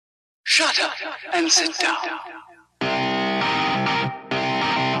Shut up and sit down.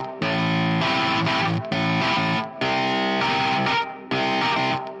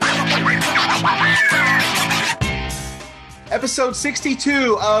 Episode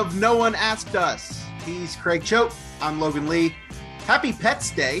 62 of No One Asked Us. He's Craig Choate. I'm Logan Lee. Happy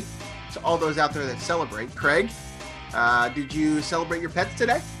Pets Day to all those out there that celebrate. Craig, did you celebrate your pets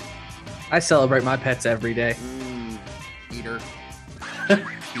today? I celebrate my pets every day. Peter.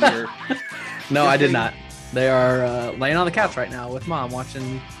 No, I did not. They are laying on the couch right now with mom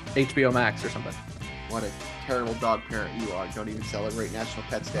watching HBO Max or something. What a terrible dog parent you are. Don't even celebrate National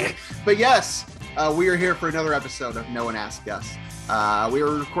Pets Day. But yes, we are here for another episode of No One Asked Us. We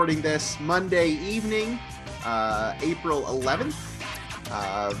are recording this Monday evening, April 11th.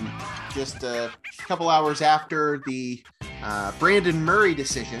 Just a couple hours after the Brandon Murray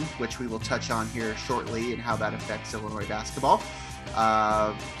decision, which we will touch on here shortly and how that affects Illinois basketball.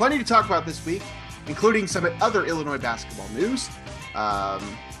 Plenty to talk about this week, including some other Illinois basketball news,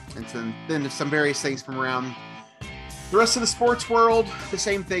 and then some various things from around the rest of the sports world, the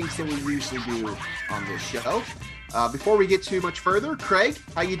same things that we usually do on this show. Before we get too much further, Craig,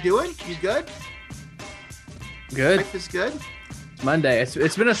 how you doing? You good? Good. Life is good? It's Monday.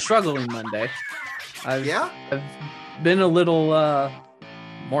 It's been a struggling Monday. I've been a little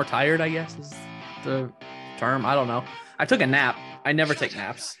more tired, I guess is the term. I don't know. I took a nap. I never take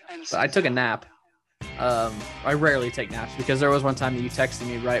naps, but I took a nap. I rarely take naps because there was one time that you texted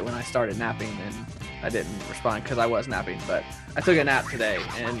me right when I started napping and I didn't respond because I was napping, but I took a nap today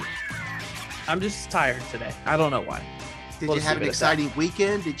and I'm just tired today. I don't know why. Did you have an exciting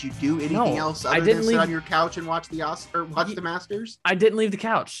weekend? Did you do anything else other than sit on your couch and watch the Masters? I didn't leave the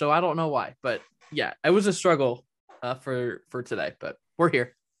couch, so I don't know why. But yeah, it was a struggle for today, but we're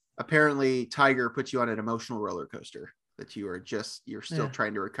here. Apparently, Tiger put you on an emotional roller coaster that you're still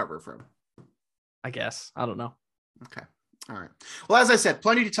trying to recover from. I guess. I don't know. Okay. All right. Well, as I said,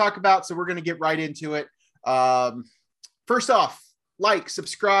 plenty to talk about, so we're going to get right into it. First off, like,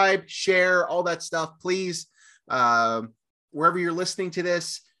 subscribe, share, all that stuff, please. Wherever you're listening to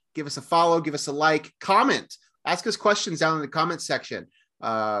this, give us a follow, give us a like, comment, ask us questions down in the comment section.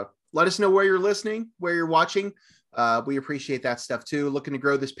 Let us know where you're listening, where you're watching. We appreciate that stuff too. Looking to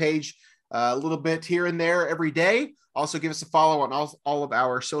grow this page a little bit here and there every day. Also give us a follow on all of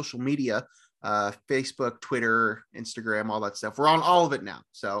our social media, Facebook, Twitter, Instagram, all that stuff. We're on all of it now.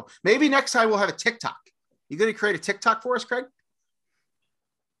 So maybe next time we'll have a TikTok. You going to create a TikTok for us, Craig?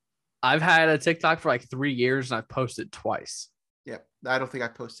 I've had a TikTok for like 3 years and I've posted twice. Yeah, I don't think I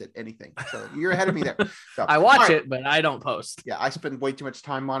posted anything. So you're ahead of me there. So, I watch it, but I don't post. Yeah, I spend way too much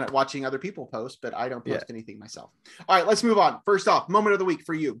time on it watching other people post, but I don't post anything myself. All right, let's move on. First off, moment of the week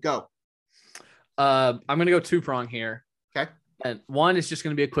for you. Go. I'm going to go two-prong here. Okay. And one is just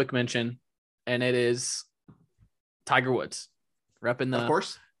going to be a quick mention, and it is Tiger Woods repping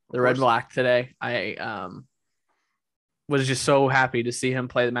the red black today. I was just so happy to see him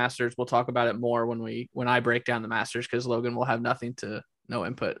play the Masters. We'll talk about it more when I break down the Masters, because Logan will have no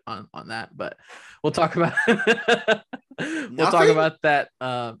input on that. But we'll talk about that.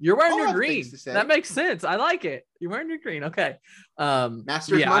 You're wearing your green. That makes sense. I like it. You're wearing your green. Okay.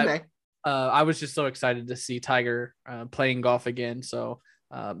 Masters Monday. I was just so excited to see Tiger playing golf again. So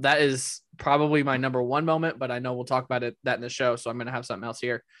that is probably my number one moment, but I know we'll talk about that in the show. So I'm going to have something else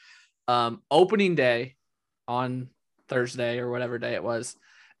here. Opening day on Thursday or whatever day it was,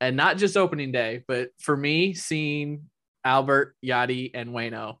 and not just opening day, but for me, seeing Albert, Yadi, and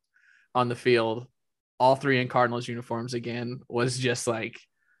Wayno on the field, all three in Cardinals uniforms again, was just like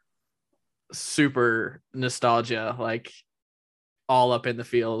super nostalgia, like all up in the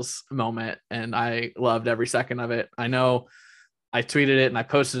feels moment, and I loved every second of it. I know I tweeted it and I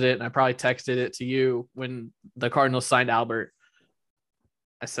posted it and I probably texted it to you when the Cardinals signed Albert.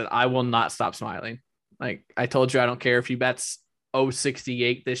 I said, I will not stop smiling. Like I told you, I don't care if he bets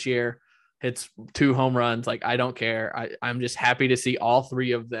 068 this year, hits 2 home runs. Like, I don't care. I'm just happy to see all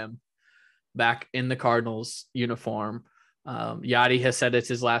three of them back in the Cardinals uniform. Yadi has said it's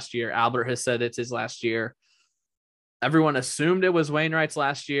his last year. Albert has said it's his last year. Everyone assumed it was Wainwright's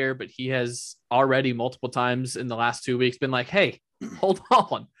last year, but he has already multiple times in the last 2 weeks been like, hey, hold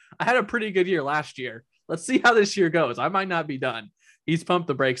on. I had a pretty good year last year. Let's see how this year goes. I might not be done. He's pumped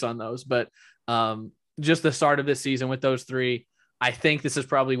the brakes on those, but just the start of this season with those three, I think this is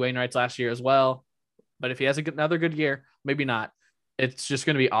probably Wainwright's last year as well. But if he has another good year, maybe not. It's just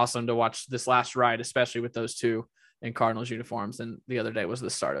going to be awesome to watch this last ride, especially with those two in Cardinals uniforms. And the other day was the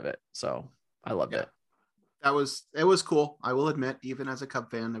start of it. So I loved it. It was cool. I will admit, even as a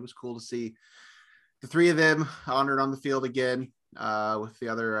Cub fan, it was cool to see the three of them honored on the field again. with the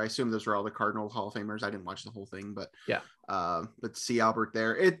other. I assume those were all the Cardinal Hall of Famers. I didn't watch the whole thing, but yeah. But see Albert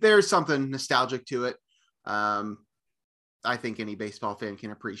there. There's something nostalgic to it. I think any baseball fan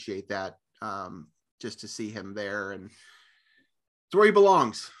can appreciate that. Just to see him there, and it's where he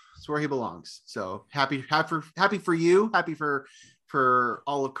belongs. It's where he belongs. So happy for you. Happy for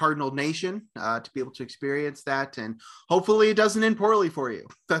all of Cardinal Nation to be able to experience that, and hopefully it doesn't end poorly for you.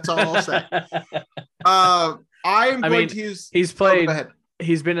 That's all I'll say. I'm going to use. He's played.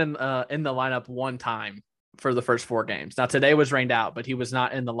 He's been in the lineup one time for the first 4 games. Now today was rained out, but he was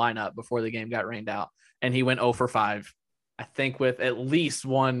not in the lineup before the game got rained out, and he went 0 for 5. I think with at least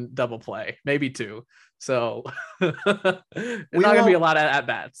 1 double play, maybe 2. So there's not going to be a lot of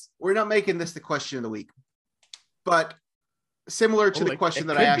at-bats. We're not making this the question of the week, but similar to the question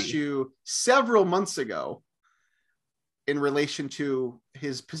that I asked you several months ago in relation to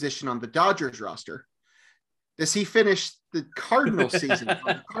his position on the Dodgers roster, does he finish the Cardinals season on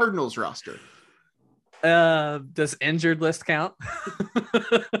the Cardinals roster? Does injured list count?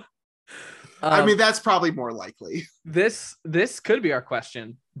 I mean, that's probably more likely. This could be our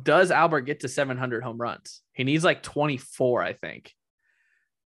question. Does Albert get to 700 home runs? He needs like 24, I think.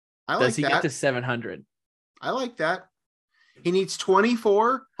 Does he get to 700? I like that. He needs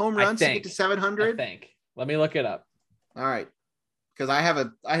 24 home runs to get to 700. I think. Let me look it up. All right, because I have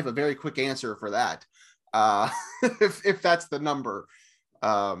a very quick answer for that. If that's the number,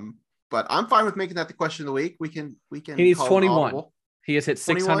 but I'm fine with making that the question of the week. We can. He needs 21. He has hit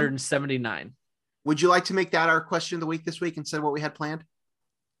 679. Would you like to make that our question of the week this week instead of what we had planned?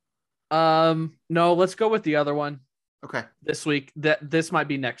 No, let's go with the other one. Okay. This week. This might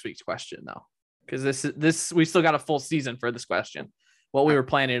be next week's question though. Because this we still got a full season for this question. What we were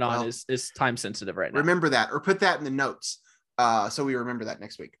planning on is time sensitive right now. Remember that, or put that in the notes. So we remember that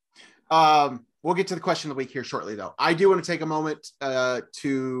next week. We'll get to the question of the week here shortly though. I do want to take a moment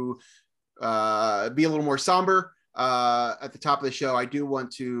to be a little more somber. At the top of the show, I do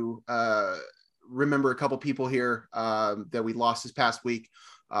want to remember a couple people here that we lost this past week.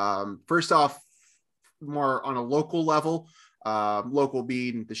 First off, more on a local level, local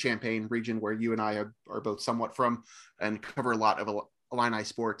being the Champaign region where you and I are both somewhat from and cover a lot of Illini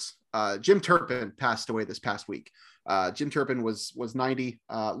sports. Jim Turpin passed away this past week. Jim Turpin was 90,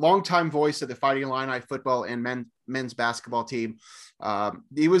 longtime voice of the Fighting Illini football and men's basketball team.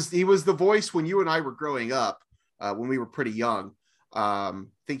 He was the voice when you and I were growing up. When we were pretty young. I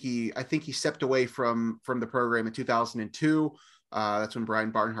think he stepped away from the program in 2002. That's when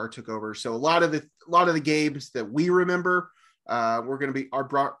Brian Barnhart took over. So a lot of the games that we remember were going to be our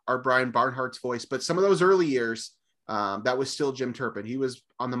Brian Barnhart's voice. But some of those early years, that was still Jim Turpin. He was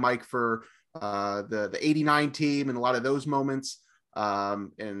on the mic for the 89 team and a lot of those moments,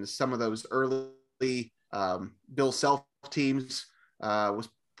 and some of those early Bill Self teams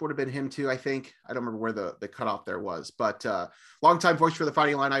would have been him too. I think I don't remember where the cutoff there was, but longtime voice for the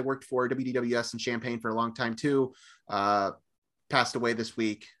Fighting Illini. I worked for WDWS in Champaign for a long time too. Passed away this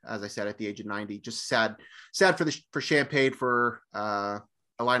week, as I said, at the age of 90. Just sad for Champaign, for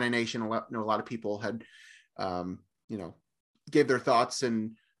Illini Nation. I know a lot of people had gave their thoughts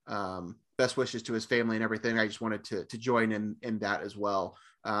and best wishes to his family and everything. I just wanted to join in that as well.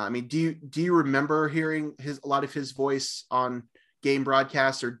 I mean, do you remember hearing a lot of his voice on game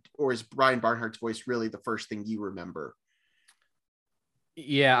broadcasts, or is Brian Barnhart's voice really the first thing you remember?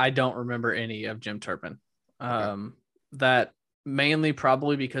 Yeah, I don't remember any of Jim Turpin. Okay. That mainly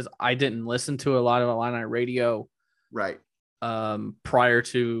probably because I didn't listen to a lot of Illini radio right prior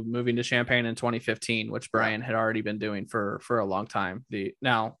to moving to Champaign in 2015, which Brian had already been doing for a long time.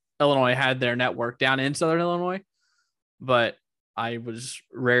 Now Illinois had their network down in Southern Illinois, but I was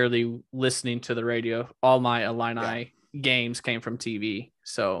rarely listening to the radio. All my Illini games came from TV.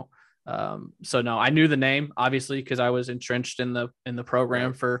 So no, I knew the name obviously because I was entrenched in the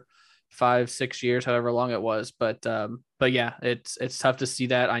program for 5-6 years, however long it was. But yeah, it's tough to see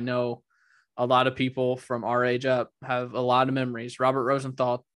that. I know a lot of people from our age up have a lot of memories. Robert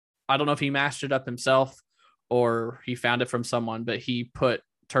Rosenthal, I don't know if he mastered up himself or he found it from someone, but he put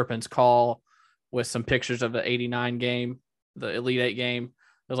Turpin's call with some pictures of the 89 game, the Elite Eight game.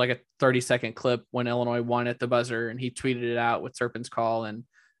 It was like a 30-second clip when Illinois won at the buzzer, and he tweeted it out with Turpin's call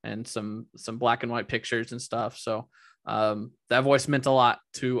and some black and white pictures and stuff. So that voice meant a lot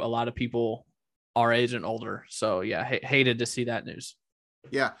to a lot of our age and older. So yeah, hated to see that news.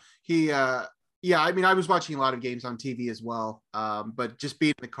 Yeah, I mean, I was watching a lot of games on TV as well, but just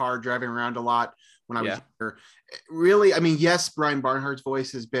being in the car, driving around a lot when I was younger. Really, I mean, yes, Brian Barnhart's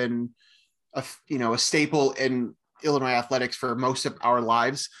voice has been a staple in Illinois athletics for most of our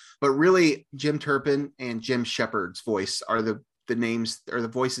lives, but really Jim Turpin and Jim Shepard's voice are the the names or the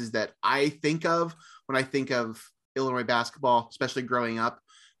voices that I think of when I think of Illinois basketball, especially growing up.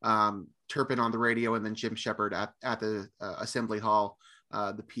 Turpin on the radio, and then Jim Shepard at the Assembly Hall,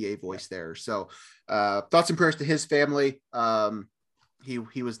 the PA voice there. So thoughts and prayers to his family.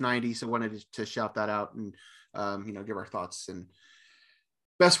 He was 90, so wanted to shout that out and give our thoughts and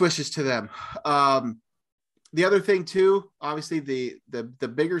best wishes to them. The other thing too, obviously the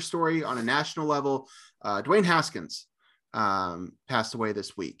bigger story on a national level, Dwayne Haskins passed away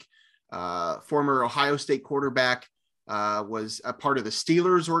this week. Former Ohio State quarterback, was a part of the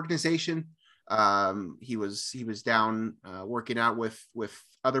Steelers organization. He was down working out with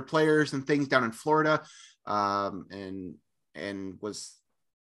other players and things down in Florida, and was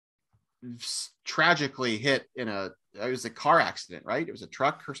tragically hit it was a car accident, right? It was a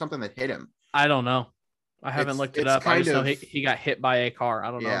truck or something that hit him. I don't know. I haven't looked it up. I just know he got hit by a car.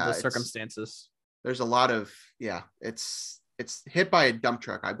 I don't know the circumstances. There's a lot of, it's hit by a dump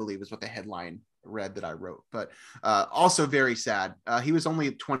truck, I believe is what the headline read that I wrote, but also very sad. He was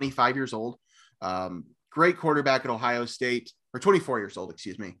only 25 years old. Great quarterback at Ohio State, or 24 years old,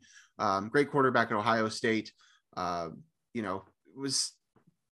 excuse me. Great quarterback at Ohio State. Was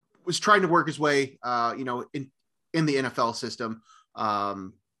trying to work his way, in the NFL system.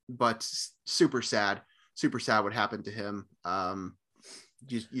 But super sad what happened to him.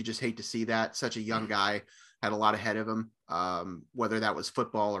 You just hate to see that. Such a young guy, had a lot ahead of him, whether that was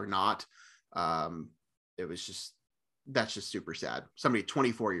football or not. That's just super sad. Somebody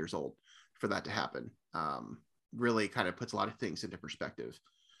 24 years old for that to happen. Really kind of puts a lot of things into perspective.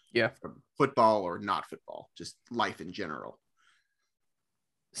 Yeah. From football or not football, just life in general.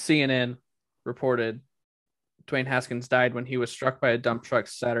 CNN reported Dwayne Haskins died when he was struck by a dump truck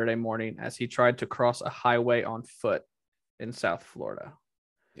Saturday morning as he tried to cross a highway on foot in South Florida.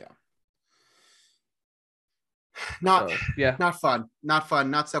 Yeah. Not fun.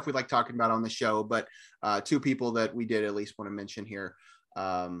 Not stuff we like talking about on the show, but two people that we did at least want to mention here.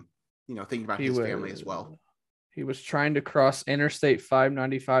 Thinking about his family as well. He was trying to cross Interstate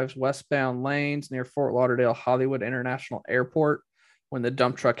 595's westbound lanes near Fort Lauderdale Hollywood International Airport when the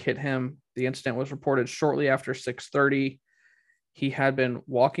dump truck hit him. The incident was reported shortly after 6:30. He had been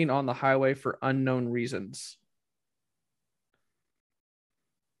walking on the highway for unknown reasons.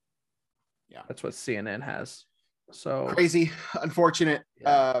 Yeah. That's what CNN has. So crazy, unfortunate.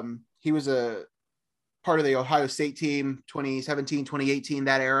 Yeah. He was a part of the Ohio State team, 2017, 2018,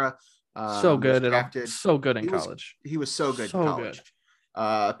 that era. So good in college. He was so good in college.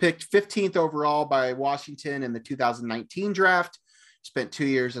 Picked 15th overall by Washington in the 2019 draft. Spent 2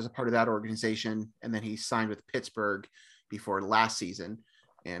 years as a part of that organization, and then he signed with Pittsburgh before last season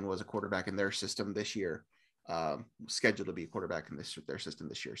and was a quarterback in their system this year. Scheduled to be a quarterback in their system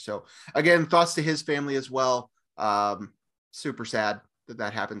this year. So again, thoughts to his family as well. Super sad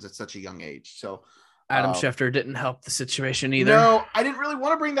that happens at such a young age. So Adam Schefter didn't help the situation either. No, I didn't really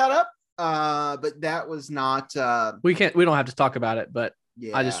want to bring that up. But that was not, we don't have to talk about it, but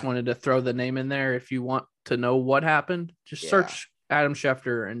yeah. I just wanted to throw the name in there. If you want to know what happened, just search Adam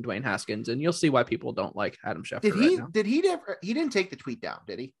Schefter and Dwayne Haskins, and you'll see why people don't like Adam Schefter. He didn't take the tweet down,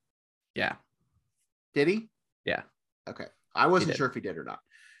 did he? Yeah. Did he? Yeah. Okay. I wasn't sure if he did or not.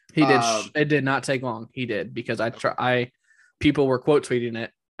 He did. It did not take long. He did, because people were quote tweeting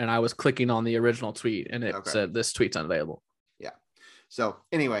it, and I was clicking on the original tweet, and it said this tweet's unavailable. Yeah. So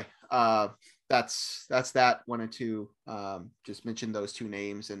anyway, that's that. Wanted to just mention those two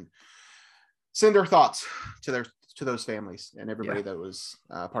names and send our thoughts to those families and everybody that was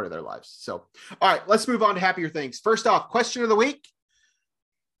part of their lives. So, all right, let's move on to happier things. First off, question of the week.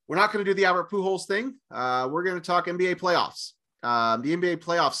 We're not going to do the Albert Pujols thing. We're going to talk NBA playoffs. The NBA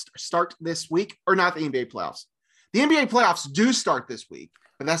playoffs start this week, or not the NBA playoffs. The NBA playoffs do start this week,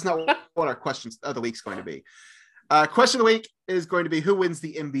 but that's not what our questions of the week is going to be. Question of the week is going to be, who wins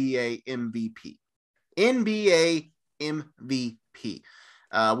the NBA MVP? NBA MVP.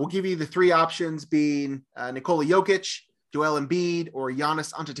 We'll give you the three options being Nikola Jokic, Joel Embiid, or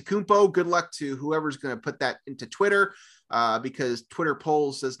Giannis Antetokounmpo. Good luck to whoever's going to put that into Twitter, because Twitter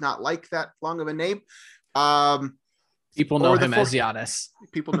polls does not like that long of a name. People know him as Giannis.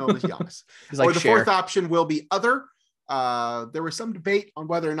 People know him as Giannis. Or the fourth option will be other. There was some debate on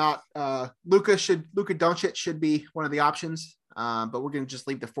whether or not Luka Doncic should be one of the options. But we're going to just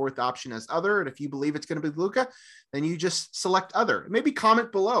leave the fourth option as other. And if you believe it's going to be Luka, then you just select other. Maybe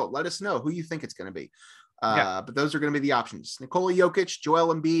comment below. Let us know who you think it's going to be. But those are going to be the options: Nikola Jokic,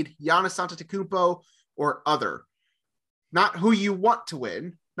 Joel Embiid, Giannis Antetokounmpo, or other. Not who you want to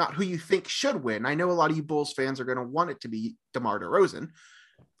win, not who you think should win. I know a lot of you Bulls fans are going to want it to be DeMar DeRozan.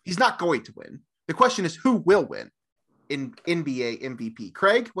 He's not going to win. The question is, who will win in NBA MVP.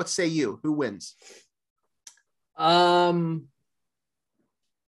 Craig, what say you? Who wins? Going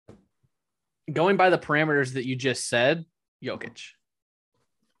by the parameters that you just said, Jokic.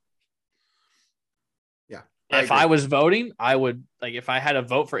 Yeah. If I was voting, I would like if I had a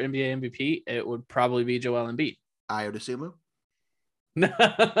vote for NBA MVP, it would probably be Joel Embiid. Ayo Dosunmu?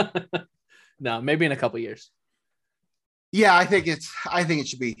 No, maybe in a couple years. Yeah, I think it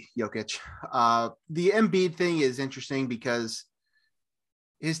should be Jokic. The Embiid thing is interesting because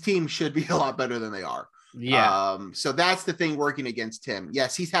his team should be a lot better than they are. Yeah. So that's the thing working against him.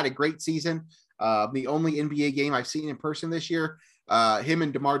 Yes, he's had a great season. The only NBA game I've seen in person this year, him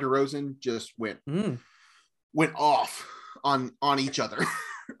and DeMar DeRozan just went off on each other.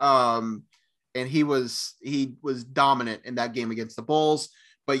 And he was dominant in that game against the Bulls.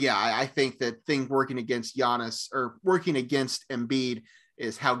 But yeah, I think that thing working against Giannis or working against Embiid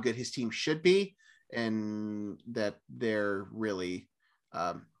is how good his team should be, and that they're really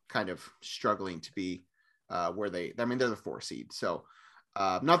kind of struggling to be where they're the 4 seed. So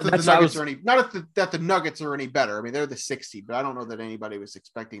not that the Nuggets are any better. I mean, they're the 6 seed, but I don't know that anybody was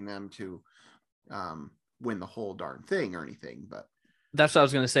expecting them to win the whole darn thing or anything. But that's what I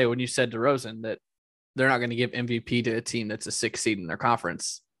was going to say when you said DeRozan, that they're not going to give MVP to a team that's a 6 seed in their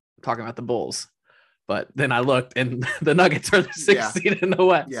conference. I'm talking about the Bulls. But then I looked and the Nuggets are the 6 seed in the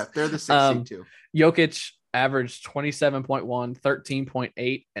West. Yeah, they're the 6 seed too. Jokic averaged 27.1,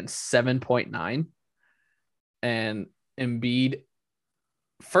 13.8, and 7.9. And Embiid,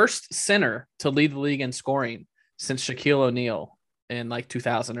 first center to lead the league in scoring since Shaquille O'Neal in like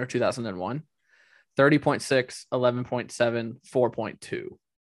 2000 or 2001. 30.6, 11.7, 4.2.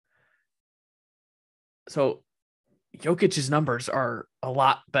 So Jokic's numbers are a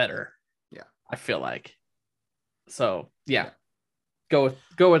lot better. Yeah. I feel like. So yeah. Go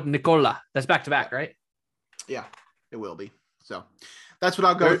with Nikola. That's back to back, right? Yeah, it will be. So that's what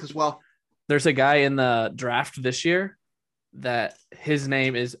I'll go with as well. There's a guy in the draft this year that his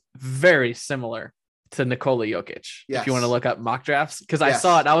name is very similar to Nikola Jokic. Yes. If you want to look up mock drafts, because I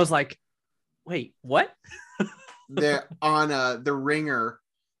saw it and I was like, wait, what? They're on the Ringer,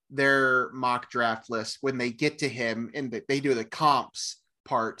 their mock draft list, when they get to him and they do the comps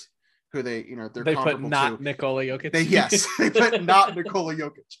part, who they put not to. Nikola Jokic. They put not Nikola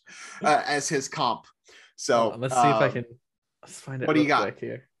Jokic as his comp. So let's see if let's find it. What do you got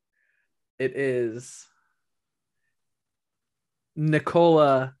here? It is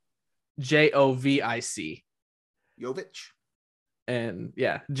Nikola Jovic. Jovic. And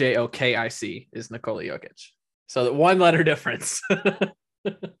yeah, Jokic is Nikola Jokic. So the 1 letter difference. That'll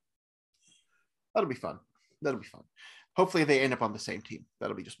be fun. Hopefully they end up on the same team.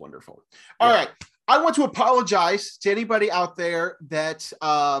 That'll be just wonderful. All right. I want to apologize to anybody out there that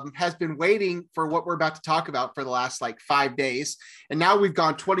has been waiting for what we're about to talk about for the last 5 days. And now we've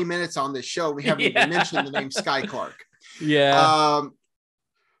gone 20 minutes on this show. We haven't even mentioned the name Skyy Clark. Yeah.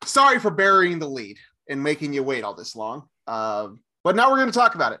 Sorry for burying the lead and making you wait all this long. But now we're going to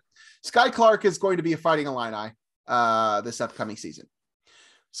talk about it. Skyy Clark is going to be a Fighting Illini this upcoming season.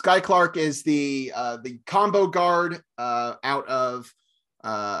 Skyy Clark is the combo guard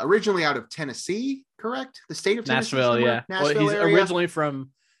originally out of Tennessee, correct? The state of Tennessee, Nashville, somewhere? Yeah. Well, he's originally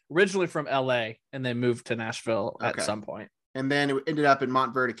from LA and then moved to Nashville at some point. And then it ended up in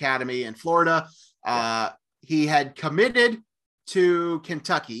Montverde Academy in Florida. He had committed to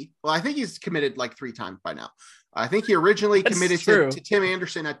Kentucky. Well, I think he's committed 3 times by now. I think he originally committed to Tim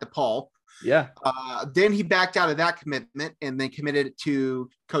Anderson at DePaul. Yeah. Then he backed out of that commitment and then committed to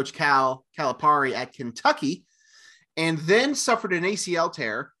Coach Calipari at Kentucky, and then suffered an ACL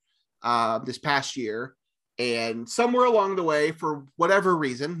tear this past year. And somewhere along the way, for whatever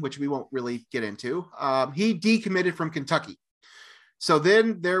reason, which we won't really get into, he decommitted from Kentucky. So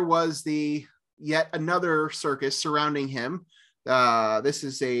then there was yet another circus surrounding him. This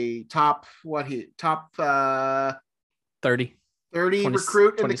is a top 30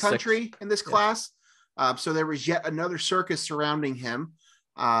 recruit in the country in this class. So there was yet another circus surrounding him.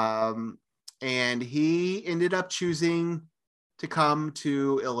 And he ended up choosing to come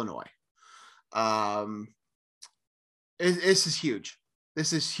to Illinois. This is huge.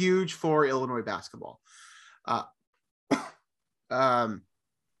 This is huge for Illinois basketball.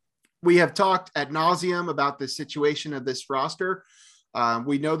 We have talked ad nauseum about the situation of this roster.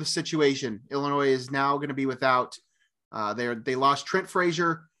 We know the situation. Illinois is now going to be without. They lost Trent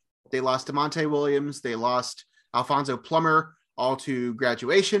Frazier. They lost DeMonte Williams. They lost Alfonso Plummer, all to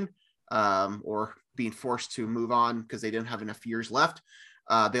graduation or being forced to move on because they didn't have enough years left.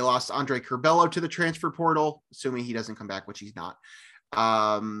 They lost Andre Curbelo to the transfer portal, assuming he doesn't come back, which he's not.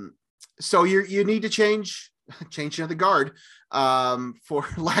 So you need to change changing of the guard, for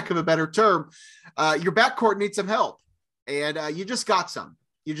lack of a better term, your backcourt needs some help. And you just got some.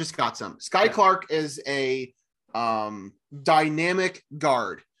 Sky Clark is a dynamic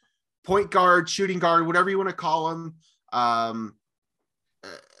guard, point guard, shooting guard, whatever you want to call him.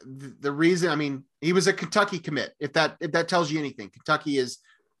 The reason, I mean, he was a Kentucky commit. If that tells you anything, Kentucky is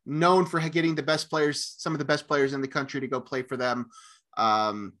known for getting the best players, some of the best players in the country to go play for them.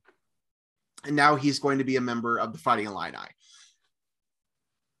 And now he's going to be a member of the Fighting Illini.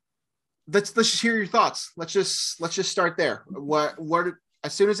 Let's just hear your thoughts. Let's just start there. What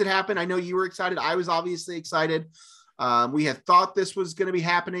as soon as it happened, I know you were excited. I was obviously excited. We had thought this was going to be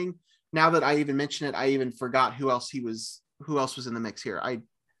happening. Now that I even mentioned it, I even forgot who else was in the mix here. I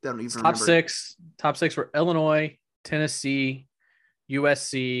don't even remember. Top six were Illinois, Tennessee,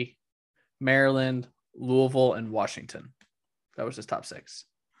 USC, Maryland, Louisville, and Washington. That was his top six.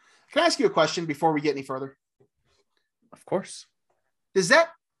 Can I ask you a question before we get any further? Of course. Does that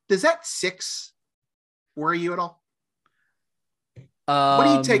six worry you at all? What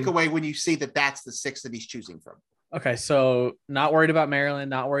do you take away when you see that that's the six that he's choosing from? Okay, so not worried about Maryland,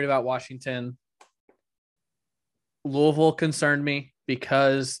 not worried about Washington. Louisville concerned me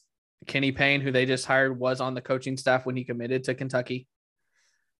because Kenny Payne, who they just hired, was on the coaching staff when he committed to Kentucky.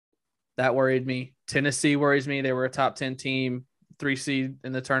 That worried me. Tennessee worries me. They were a top 10 team, 3 seed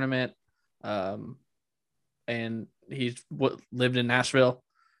in the tournament. And he's lived in Nashville.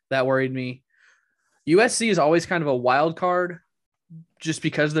 That worried me. USC is always kind of a wild card just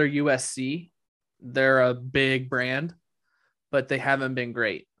because they're USC. They're a big brand, but they haven't been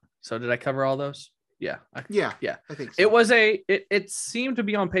great. So did I cover all those? Yeah. Yeah. I think so. It seemed to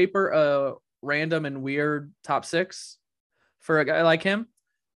be on paper a random and weird top 6 for a guy like him.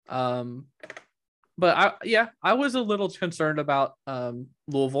 But I was a little concerned about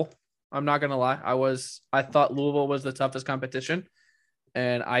Louisville. I'm not gonna lie. I thought Louisville was the toughest competition,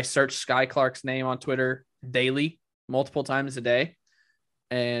 and I searched Sky Clark's name on Twitter daily, multiple times a day.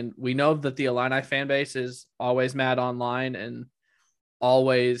 And we know that the Illini fan base is always mad online and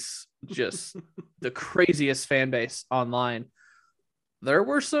always just the craziest fan base online.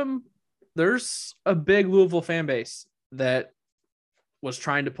 There's a big Louisville fan base that was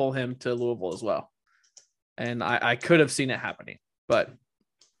trying to pull him to Louisville as well. And I could have seen it happening, but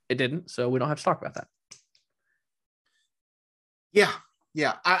it didn't. So we don't have to talk about that.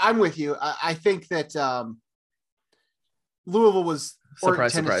 Yeah. I'm with you. I think that Louisville was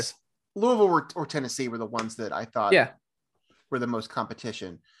surprise. Louisville or Tennessee were the ones that I thought were the most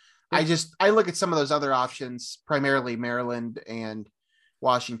competition. Yeah. I look at some of those other options, primarily Maryland and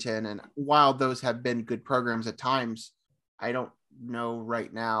Washington. And while those have been good programs at times, I don't know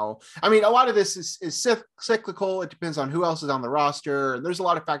right now. I mean, a lot of this is cyclical. It depends on who else is on the roster. And there's a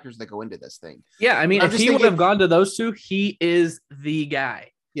lot of factors that go into this thing. Yeah. I mean, if he would have gone to those two, he is the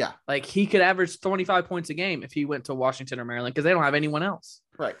guy. Yeah. Like he could average 25 points a game if he went to Washington or Maryland because they don't have anyone else.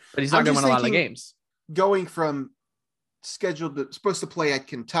 Right. But he's not going to win a lot of games. Going from supposed to play at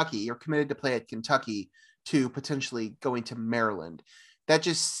Kentucky or committed to play at Kentucky to potentially going to Maryland, that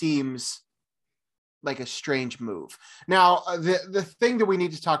just seems like a strange move. Now, the thing that we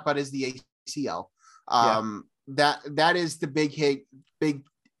need to talk about is the ACL. That is the big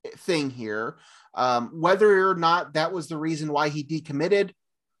thing here. Whether or not that was the reason why he decommitted,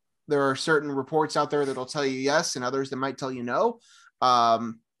 there are certain reports out there that'll tell you yes, and others that might tell you no.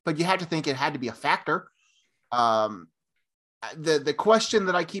 But you have to think it had to be a factor. The question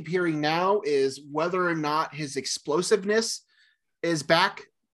that I keep hearing now is whether or not his explosiveness is back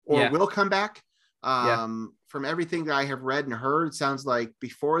or will come back. From everything that I have read and heard, it sounds like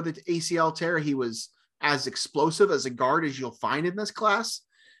before the ACL tear, he was as explosive as a guard as you'll find in this class.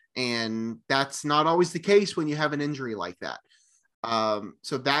 And that's not always the case when you have an injury like that.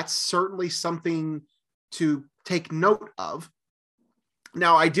 So that's certainly something to take note of.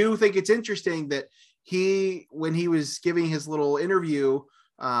 Now, I do think it's interesting that when he was giving his little interview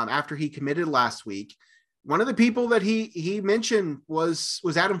after he committed last week, one of the people that he mentioned was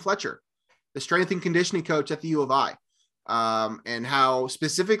Adam Fletcher, the strength and conditioning coach at the U of I, and how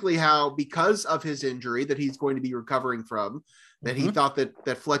because of his injury that he's going to be recovering from, that he thought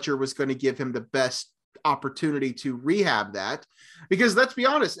that Fletcher was going to give him the best opportunity to rehab that, because let's be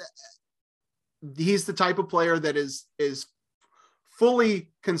honest, he's the type of player that is fully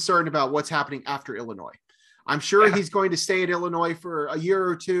concerned about what's happening after Illinois. I'm sure he's going to stay at Illinois for a year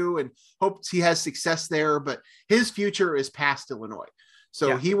or two and hopes he has success there, but his future is past Illinois.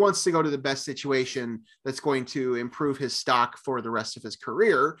 So he wants to go to the best situation that's going to improve his stock for the rest of his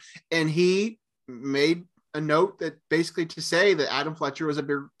career. And he made a note that basically to say that Adam Fletcher was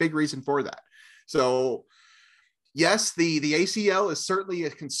a big reason for that. So yes, the ACL is certainly a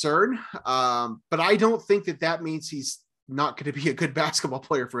concern, but I don't think that means he's not going to be a good basketball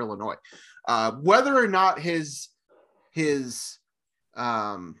player for Illinois. Whether or not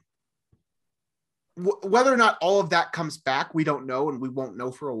whether or not all of that comes back, we don't know, and we won't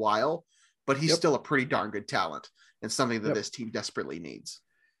know for a while. But he's still a pretty darn good talent and something that this team desperately needs.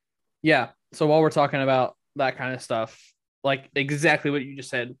 Yeah. So while we're talking about that kind of stuff, like exactly what you just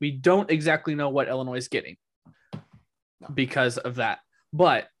said, we don't exactly know what Illinois is getting because of that.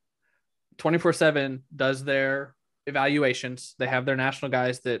 But 24/7 does their evaluations. They have their national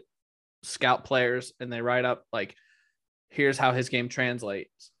guys that scout players, and they write up like, here's how his game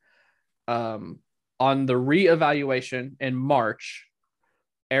translates. On the reevaluation in March,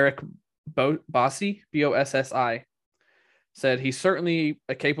 Eric Bossi, Bossi, said he's certainly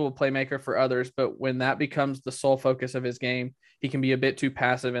a capable playmaker for others, but when that becomes the sole focus of his game, he can be a bit too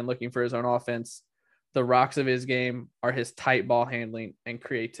passive and looking for his own offense. The rocks of his game are his tight ball handling and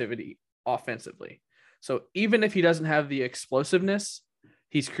creativity offensively. So even if he doesn't have the explosiveness,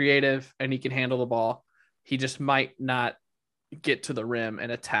 he's creative and he can handle the ball. He just might not get to the rim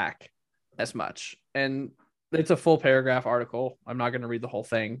and attack as much. And it's a full paragraph article. I'm not going to read the whole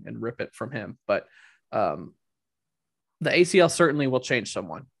thing and rip it from him, but the ACL certainly will change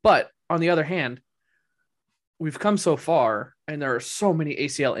someone. But on the other hand, we've come so far and there are so many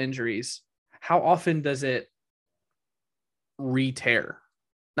ACL injuries. How often does it re-tear?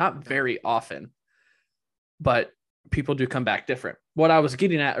 Not very often, but people do come back different. What I was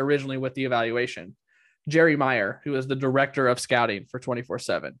getting at originally with the evaluation, Jerry Meyer, who is the director of scouting for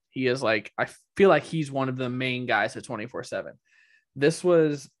 24/7. He is like, I feel like he's one of the main guys at 24/7. This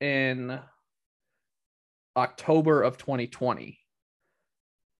was in October of 2020,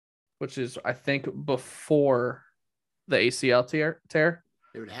 which is, I think, before the ACL tear.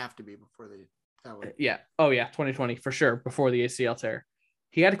 It would have to be before Yeah. Oh, yeah. 2020 for sure. Before the ACL tear.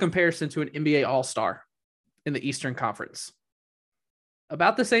 He had a comparison to an NBA All-Star in the Eastern Conference.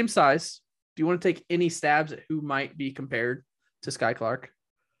 About the same size. Do you want to take any stabs at who might be compared to Sky Clark?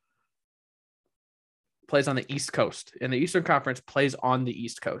 Plays on the East Coast. And the Eastern Conference plays on the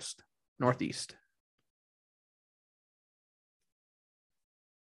East Coast. Northeast.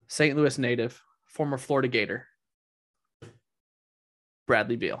 St. Louis native. Former Florida Gator.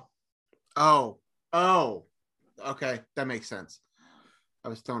 Bradley Beal. Oh. Okay. That makes sense. I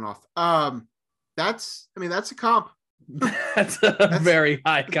was thrown off. That's a comp. That's a very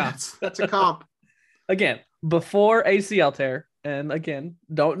high comp. That's a comp. Again, before ACL tear, and again,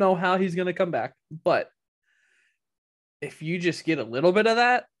 don't know how he's going to come back, but if you just get a little bit of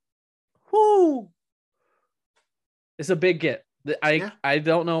that, it's a big get. I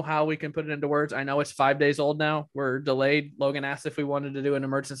don't know how we can put it into words. I know it's 5 days old now. We're delayed. Logan asked if we wanted to do an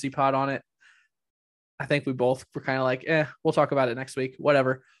emergency pod on it. I think we both were kind of like, we'll talk about it next week,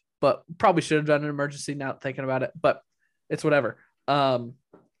 whatever. But probably should have done an emergency now thinking about it, but it's whatever. I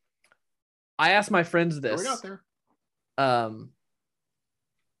asked my friends this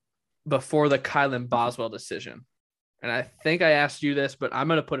before the Kylan Boswell decision. And I think I asked you this, but I'm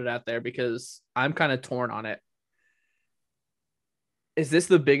going to put it out there because I'm kind of torn on it. Is this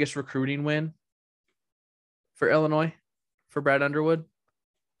the biggest recruiting win for Illinois, for Brad Underwood?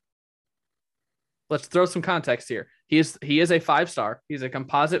 Let's throw some context here. He is a 5-star. He's a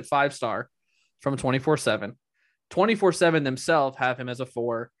composite 5-star from 24/7. 24/7 themselves have him as a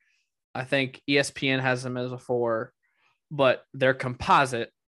 4. I think ESPN has him as a 4, but their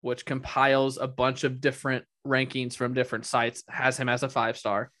composite, which compiles a bunch of different rankings from different sites, has him as a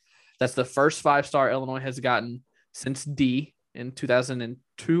 5-star. That's the first 5-star Illinois has gotten since D in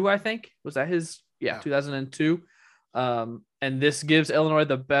 2002, I think. Was that his? Yeah, 2002. And this gives Illinois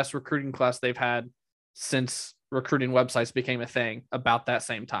the best recruiting class they've had since recruiting websites became a thing about that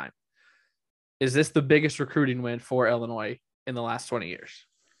same time. Is this the biggest recruiting win for Illinois in the last 20 years?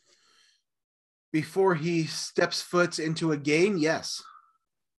 Before he steps foot into a game, yes.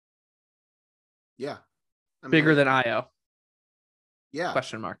 Yeah. Bigger than Ayo? Yeah.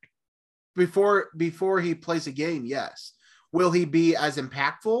 Question mark. Before he plays a game, yes. Will he be as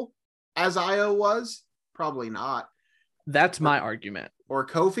impactful as Ayo was? Probably not. That's my argument. Or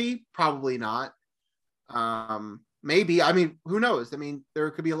Kofi? Probably not. Maybe. I mean, who knows? I mean,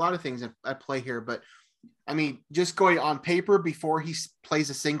 there could be a lot of things at play here, but I mean, just going on paper before he plays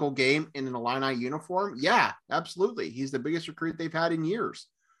a single game in an Illini uniform, yeah, absolutely. He's the biggest recruit they've had in years.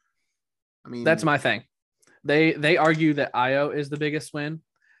 I mean, that's my thing. They argue that Ayo is the biggest win.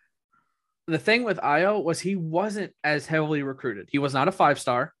 The thing with Ayo was he wasn't as heavily recruited. He was not a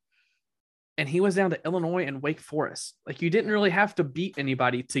 5-star. and he was down to Illinois and Wake Forest. Like, you didn't really have to beat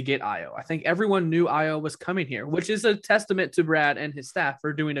anybody to get Ayo. I think everyone knew Ayo was coming here, which is a testament to Brad and his staff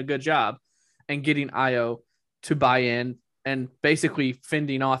for doing a good job and getting Ayo to buy in and basically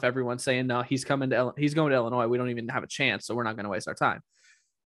fending off everyone saying, no, he's going to Illinois. We don't even have a chance, so we're not going to waste our time.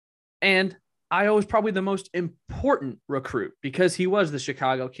 And Ayo is probably the most important recruit because he was the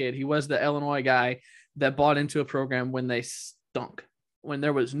Chicago kid. He was the Illinois guy that bought into a program when they stunk, when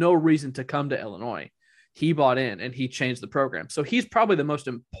there was no reason to come to Illinois. He bought in and he changed the program. So he's probably the most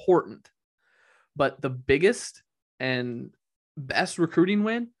important. But the biggest and best recruiting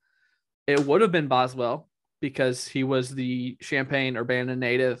win, it would have been Boswell because he was the Champaign-Urbana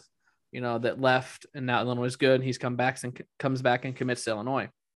native, that left, and now Illinois is good. And he's comes back and commits to Illinois.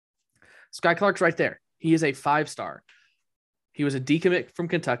 Sky Clark's right there. He is a 5-star. He was a decommit from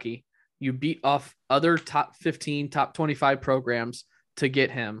Kentucky. You beat off other top 15, top 25 programs to get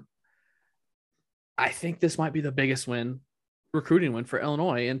him. I think this might be the biggest recruiting win for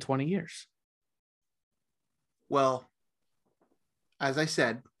Illinois in 20 years. Well, as I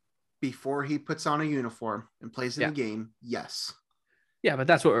said, before he puts on a uniform and plays in a game, yes. Yeah, but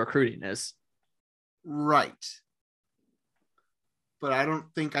that's what recruiting is. Right. But I don't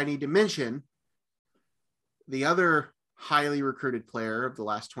think I need to mention the other highly recruited player of the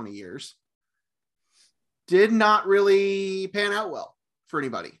last 20 years did not really pan out well for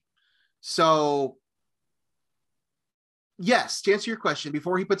anybody. So, yes, to answer your question,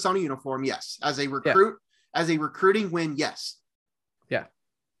 before he puts on a uniform, yes. As a recruiting win, yes. Yeah.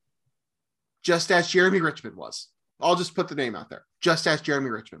 Just as Jeremy Richmond was. I'll just put the name out there. Just as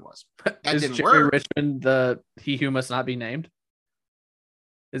Jeremy Richmond was. That is didn't Jeremy work. Richmond he who must not be named?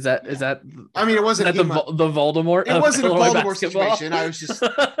 Is that? I mean, it wasn't the Voldemort. It wasn't a Voldemort basketball? situation. I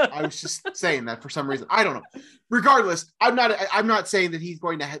was just saying that for some reason. I don't know. Regardless, I'm not saying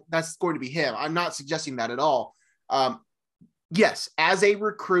that that's going to be him. I'm not suggesting that at all. Yes, as a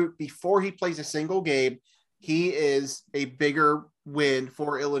recruit, before he plays a single game, he is a bigger win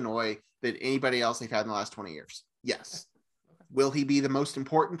for Illinois than anybody else they've had in the last 20 years. Yes. Will he be the most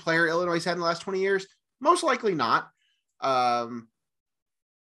important player Illinois has had in the last 20 years? Most likely not.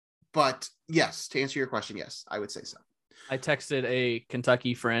 But yes, to answer your question, yes, I would say so. I texted a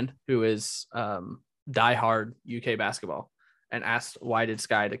Kentucky friend who is diehard UK basketball and asked, why did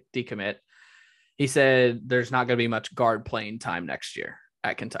Sky decommit? He said there's not going to be much guard playing time next year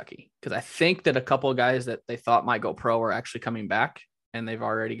at Kentucky because I think that a couple of guys that they thought might go pro are actually coming back, and they've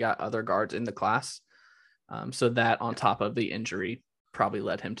already got other guards in the class. So that on top of the injury probably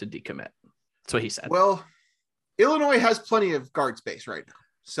led him to decommit. That's what he said. Well, Illinois has plenty of guard space right now.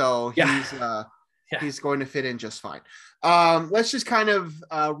 So he's going to fit in just fine. Let's just kind of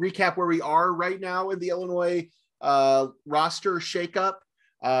recap where we are right now in the Illinois roster shakeup.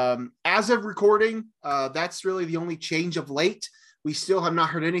 As of recording, that's really the only change of late. We still have not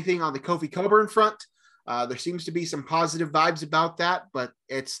heard anything on the Kofi Coburn front. There seems to be some positive vibes about that, but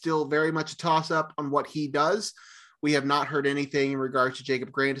it's still very much a toss-up on what he does. We have not heard anything in regards to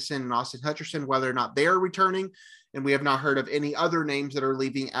Jacob Grandison and Austin Hutcherson, whether or not they are returning, and we have not heard of any other names that are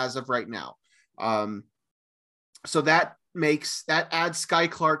leaving as of right now. So that adds Sky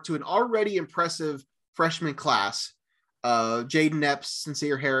Clark to an already impressive freshman class. Jaden Epps,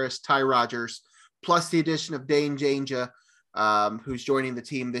 Sincere Harris, Ty Rogers, plus the addition of Dane Janja, who's joining the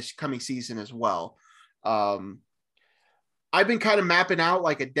team this coming season as well. I've been kind of mapping out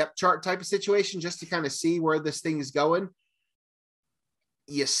like a depth chart type of situation just to kind of see where this thing is going.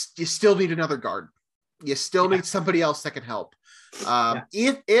 You still need another guard. You still need somebody else that can help.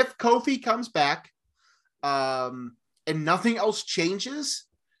 If Kofi comes back and nothing else changes,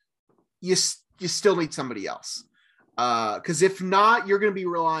 you still need somebody else. Because if not, you're going to be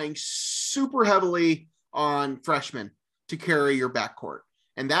relying super heavily on freshmen to carry your backcourt.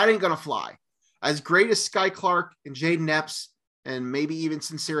 And that ain't going to fly. As great as Sky Clark and Jaden Epps and maybe even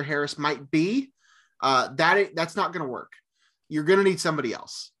Sincere Harris might be, that's not going to work. You're going to need somebody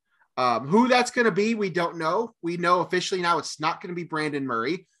else. Who that's going to be, we don't know. We know officially now it's not going to be Brandon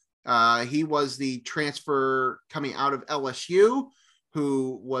Murray. He was the transfer coming out of LSU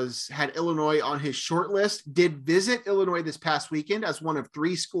who had Illinois on his short list, did visit Illinois this past weekend as one of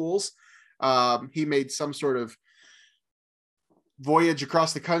 3 schools. He made some sort of voyage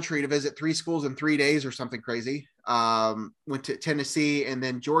across the country to visit 3 schools in 3 days or something crazy. Went to Tennessee and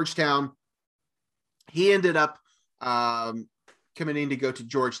then Georgetown. He ended up coming in to go to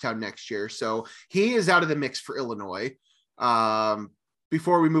Georgetown next year. So he is out of the mix for Illinois.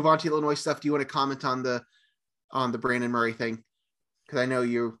 Before we move on to Illinois stuff, do you want to comment on the Brandon Murray thing? Because I know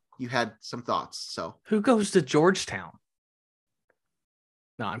you had some thoughts. So who goes to Georgetown?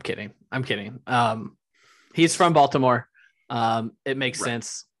 No, I'm kidding. He's from Baltimore. It makes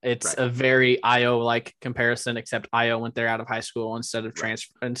sense. It's a very Io like comparison, except Io went there out of high school instead of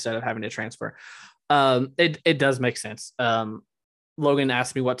having to transfer. It does make sense. Logan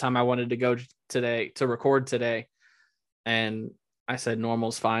asked me what time I wanted to go today to record today, and I said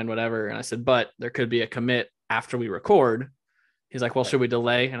normal's fine, whatever. And I said, but there could be a commit after we record. He's like, well, should we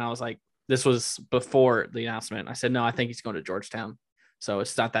delay? And I was like, this was before the announcement. I said, no, I think he's going to Georgetown, so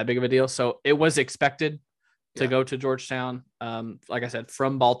it's not that big of a deal. So it was expected to go to Georgetown. Like I said,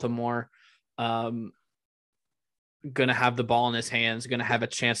 from Baltimore, going to have the ball in his hands, going to have a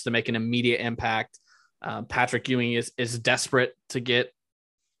chance to make an immediate impact. Patrick Ewing is desperate to get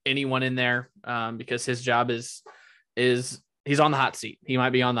anyone in there because his job is he's on the hot seat. He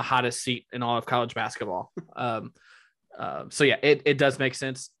might be on the hottest seat in all of college basketball. So yeah, it does make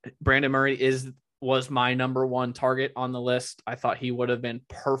sense. Brandon Murray was my number one target on the list. I thought he would have been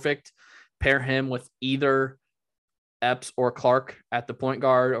perfect. Pair him with either Epps or Clark at the point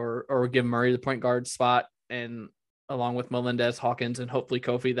guard, or give Murray the point guard spot, and along with Melendez, Hawkins, and hopefully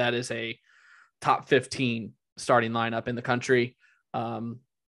Kofi, that is a top 15 starting lineup in the country.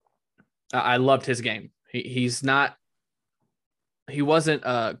 I loved his game. He wasn't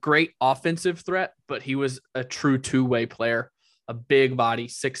a great offensive threat, but he was a true two-way player, a big body,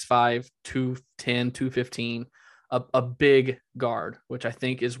 6'5", 210, 215, a big guard, which I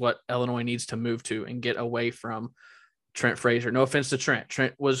think is what Illinois needs to move to and get away from Trent Frazier. No offense to Trent.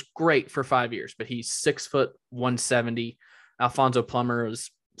 Trent was great for 5 years, but he's 6 foot 170. Alfonso Plummer was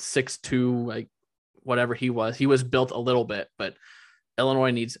 6'2", like whatever he was. He was built a little bit, but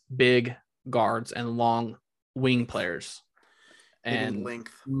Illinois needs big guards and long wing players. And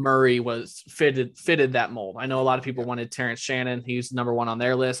Murray was fitted that mold. I know a lot of people wanted Terrence Shannon. He's number one on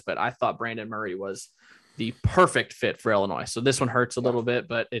their list, but I thought Brandon Murray was the perfect fit for Illinois. So this one hurts a little bit,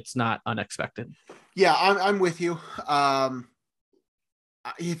 but it's not unexpected. Yeah, I'm with you.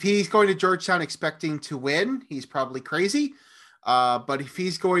 If he's going to Georgetown expecting to win, he's probably crazy. But if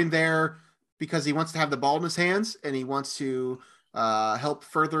he's going there because he wants to have the ball in his hands and he wants to help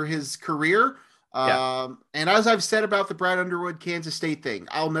further his career, and as I've said about the Brad Underwood Kansas State thing,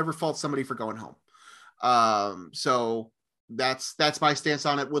 I'll never fault somebody for going home. So that's my stance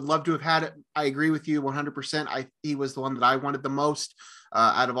on it. Would love to have had it. I agree with you 100%. He was the one that I wanted the most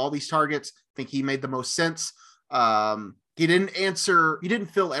out of all these targets. I think he made the most sense. He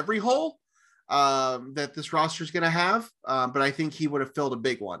didn't fill every hole that this roster is going to have, but I think he would have filled a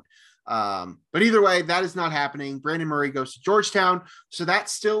big one. But either way, that is not happening. Brandon Murray goes to Georgetown, so that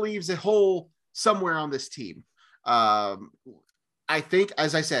still leaves a hole somewhere on this team. I think,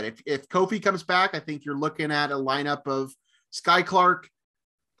 as I said, if Kofi comes back, I think you're looking at a lineup of Sky Clark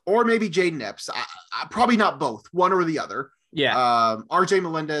or maybe Jaden Epps. Probably not both, one or the other. Yeah. RJ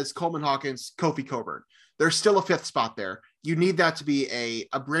Melendez, Coleman Hawkins, Kofi Coburn. There's still a fifth spot there. You need that to be a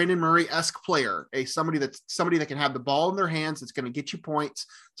Brandon Murray-esque player, somebody that can have the ball in their hands, that's going to get you points.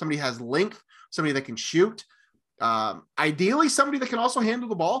 Somebody has length, somebody that can shoot. Ideally, somebody that can also handle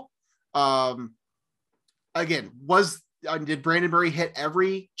the ball. Again, did Brandon Murray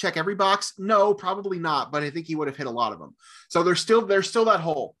check every box? No, probably not, but I think he would have hit a lot of them. So there's still that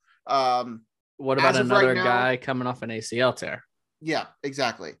hole. What about another guy coming off an ACL tear? Yeah,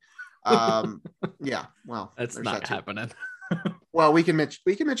 exactly. Yeah, well, that's not happening. Well, we can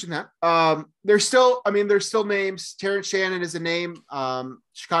mention that. There's still names. Terrence Shannon is a name.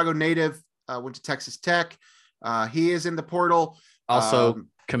 Chicago native, went to Texas Tech. He is in the portal. Also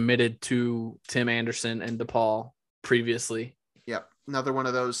committed to Tim Anderson and DePaul previously. Yep, another one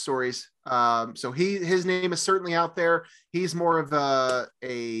of those stories. So his name is certainly out there. He's more of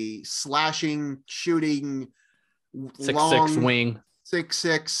a slashing, shooting, 6'6" wing.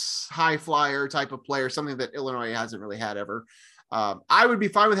 6'6" high flyer type of player, something that Illinois hasn't really had ever. I would be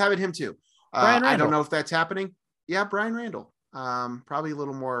fine with having him too. I don't know if that's happening. Yeah, Brian Randall. Probably a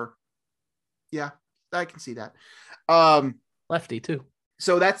little more. Yeah, I can see that. Lefty too.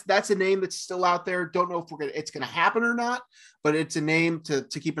 So that's a name that's still out there. Don't know if it's gonna happen or not, but it's a name to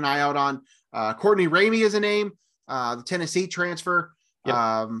keep an eye out on. Courtney Ramey is a name. The Tennessee transfer. Yep.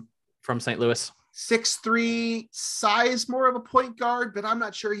 From St. Louis. 6'3" size, more of a point guard, but I'm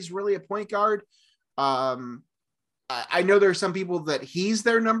not sure he's really a point guard. I know there are some people that he's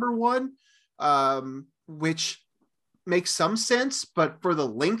their number one, which makes some sense, but for the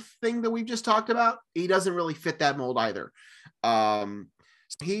length thing that we've just talked about, he doesn't really fit that mold either.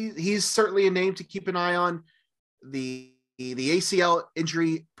 He's certainly a name to keep an eye on. The ACL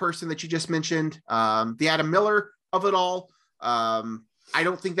injury person that you just mentioned, the Adam Miller of it all. I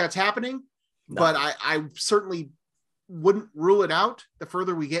don't think that's happening. No. But I certainly wouldn't rule it out the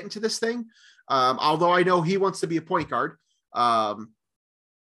further we get into this thing. Although I know he wants to be a point guard. I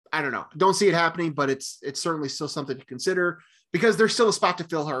don't know. Don't see it happening, but it's certainly still something to consider because there's still a spot to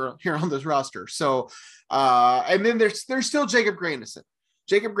fill her here on this roster. So, and then there's still Jacob Grandison.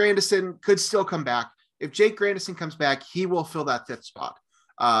 Jacob Grandison could still come back. If Jake Grandison comes back, he will fill that 5th spot.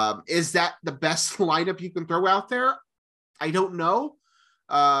 Is that the best lineup you can throw out there? I don't know.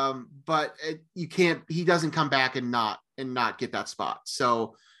 But you can't, he doesn't come back and not get that spot.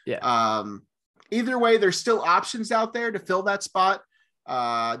 So, either way, there's still options out there to fill that spot.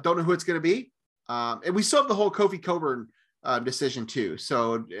 Don't know who it's going to be. And we still have the whole Kofi Coburn decision too.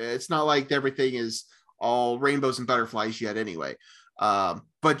 So it's not like everything is all rainbows and butterflies yet anyway.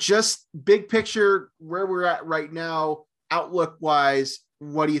 But just big picture, where we're at right now, outlook wise,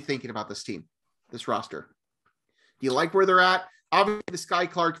 what are you thinking about this team, this roster? Do you like where they're at? Obviously the Sky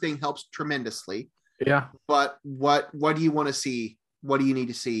Clark thing helps tremendously. Yeah. But what do you want to see? What do you need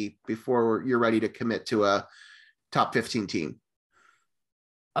to see before you're ready to commit to a top 15 team?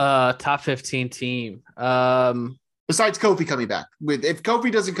 Top 15 team. Besides Kofi coming back. If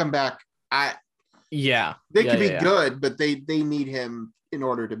Kofi doesn't come back, they could be good, but they need him in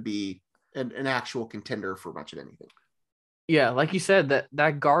order to be an actual contender for much of anything. Yeah, like you said,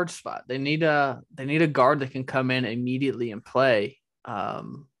 that guard spot. They need a guard that can come in immediately and play.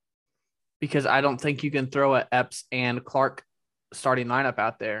 Because I don't think you can throw a Epps and Clark starting lineup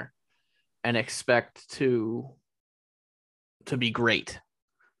out there and expect to be great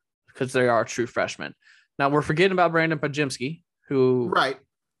because they are true freshmen. Now we're forgetting about Brandon Pajimski, who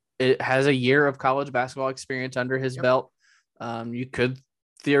it has a year of college basketball experience under his belt. You could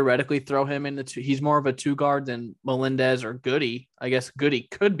theoretically throw him in he's more of a 2 guard than Melendez or Goody. I guess Goody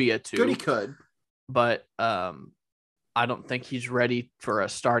could be a 2. Goody could, but I don't think he's ready for a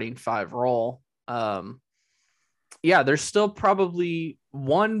starting 5 role. There's still probably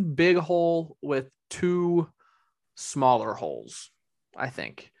one big hole with 2 smaller holes, I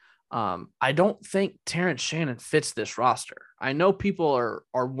think. I don't think Terrence Shannon fits this roster. I know people are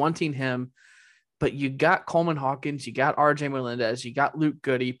wanting him, but you got Coleman Hawkins, you got RJ Melendez, you got Luke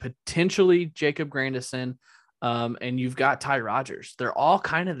Goody, potentially Jacob Grandison, and you've got Ty Rogers. They're all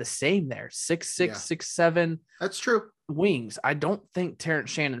kind of the same there. 6'6", 6'7". That's true. Wings. I don't think Terrence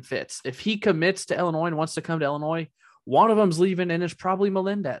Shannon fits. If he commits to Illinois and wants to come to Illinois, one of them's leaving, and it's probably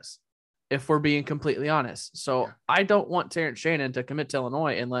Melendez, if we're being completely honest. So I don't want Terrence Shannon to commit to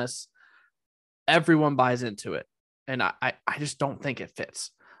Illinois unless everyone buys into it. And I just don't think it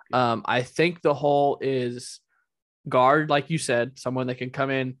fits. I think the hole is guard, like you said, someone that can come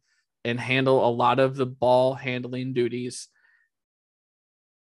in and handle a lot of the ball handling duties.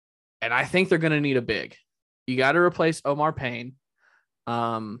 And I think they're going to need a big. You got to replace Omar Payne.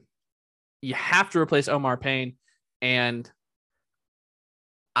 You have to replace Omar Payne. And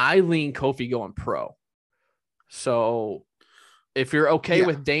I lean Kofi going pro. So if you're okay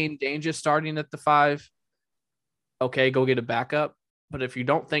with Dane Danger starting at the 5, okay, go get a backup. But if you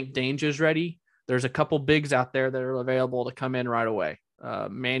don't think Danger's ready, there's a couple bigs out there that are available to come in right away.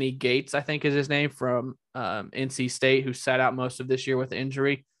 Manny Gates, I think is his name, from NC State, who sat out most of this year with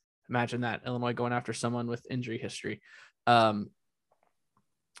injury. Imagine that, Illinois going after someone with injury history.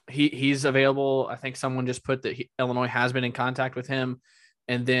 He's available. I think someone just put that Illinois has been in contact with him.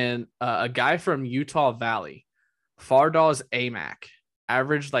 And then a guy from Utah Valley, Fardaz Amac,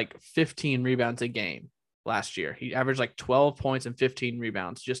 averaged like 15 rebounds a game last year. He averaged like 12 points and 15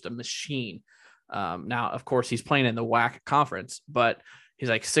 rebounds, just a machine. Now, of course, he's playing in the WAC conference, but he's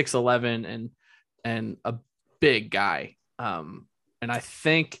like 6'11" and a big guy. And I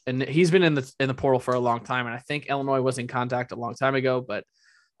think, and he's been in the portal for a long time, and I think Illinois was in contact a long time ago. But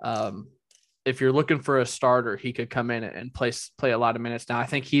if you're looking for a starter, he could come in and play a lot of minutes. Now, I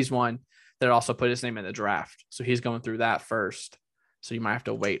think he's one that also put his name in the draft, so he's going through that first. So you might have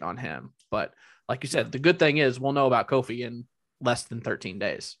to wait on him. But like you said, the good thing is we'll know about Kofi in less than 13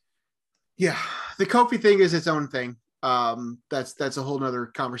 days. Yeah, the Kofi thing is its own thing. That's a whole nother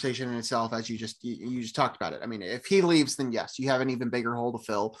conversation in itself, as you just talked about it. I mean, if he leaves, then yes, you have an even bigger hole to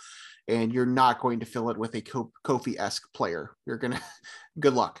fill, and you're not going to fill it with a Kofi-esque player. You're gonna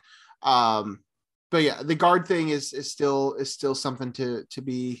good luck. But yeah, the guard thing is still something to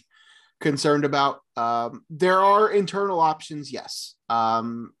be concerned about. There are internal options, yes. I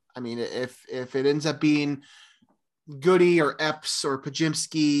mean, if it ends up being Goody or Epps or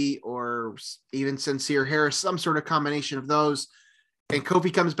Pajimski or even Sincere Harris, some sort of combination of those, and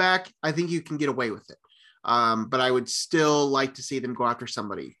Kofi comes back, I think you can get away with it. But I would still like to see them go after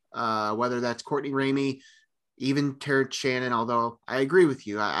somebody, whether that's Courtney Ramey, even Terrence Shannon, although I agree with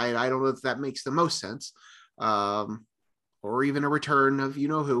you. I don't know if that makes the most sense. or even a return of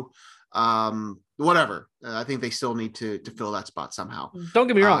who. Whatever. I think they still need to fill that spot somehow. Don't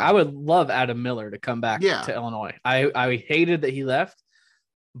get me wrong. I would love Adam Miller to come back Yeah. to Illinois. I hated that he left,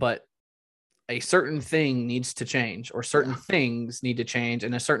 but a certain thing needs to change, or certain things need to change,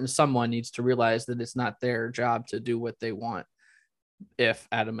 and a certain someone needs to realize that it's not their job to do what they want if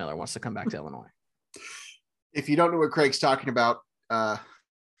Adam Miller wants to come back to Illinois. If you don't know what Craig's talking about,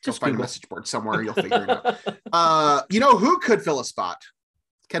 just find Google. a message board somewhere. You'll figure it out. You know who could fill a spot?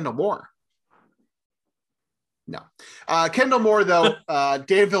 Kendall Moore. No. Kendall Moore, though,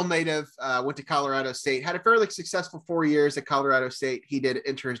 Danville native, went to Colorado State, had a fairly successful 4 years at Colorado State. He did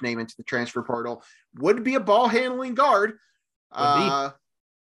enter his name into the transfer portal. Would be a ball handling guard.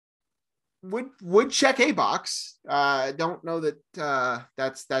 Would check a box. Don't know that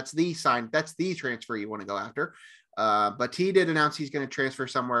that's the sign. That's the transfer you want to go after. But he did announce he's going to transfer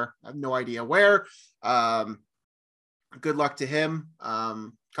somewhere. I have no idea where. Good luck to him.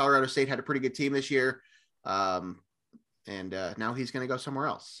 Colorado State had a pretty good team this year. And now he's going to go somewhere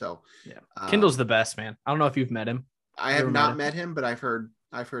else. So yeah, Kendall's the best, man. I don't know if you've met him. I have not met him, but I've heard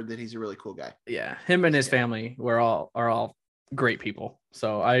that he's a really cool guy. Yeah. Him and his family are all great people.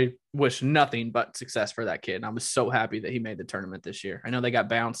 So I wish nothing but success for that kid. And I was so happy that he made the tournament this year. I know they got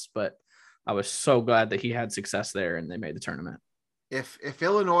bounced, but I was so glad that he had success there and they made the tournament. If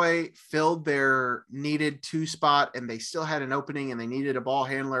Illinois filled their needed 2 spot and they still had an opening and they needed a ball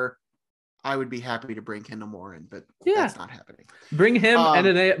handler, I would be happy to bring Kendall Moore in, but that's not happening. Bring him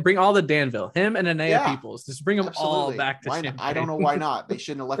and bring all the Danville, him and Anaya Peoples. Just bring them all back to Champaign. I don't know why not. They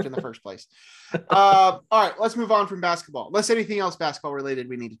shouldn't have left in the first place. All right, let's move on from basketball. Unless anything else basketball related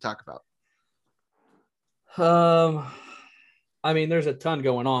we need to talk about. I mean, there's a ton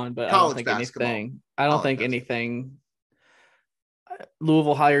going on, but College I don't think anything.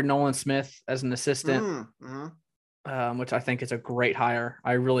 Louisville hired Nolan Smith as an assistant. Which I think is a great hire.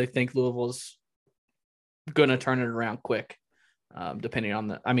 I really think Louisville's going to turn it around quick, depending on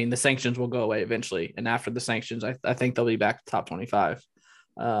the sanctions will go away eventually. And after the sanctions, I think they'll be back to top 25.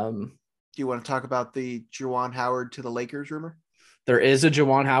 Do you want to talk about the Juwan Howard to the Lakers rumor? There is a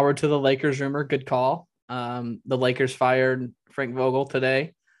Juwan Howard to the Lakers rumor. Good call. The Lakers fired Frank Vogel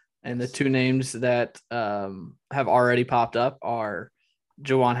today. And the 2 names that have already popped up are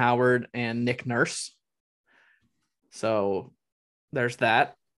Juwan Howard and Nick Nurse. So there's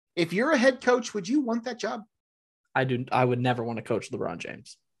that. If you're a head coach, would you want that job? I would never want to coach LeBron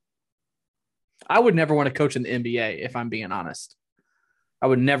James. I would never want to coach in the NBA, if I'm being honest. I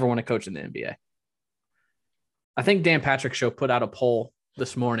would never want to coach in the NBA. I think Dan Patrick Show put out a poll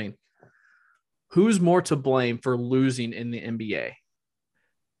this morning. Who's more to blame for losing in the NBA?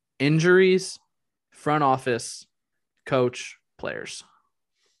 Injuries, front office, coach, players.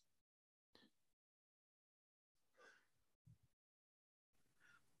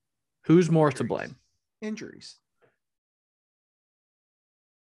 Who's more to blame? Injuries.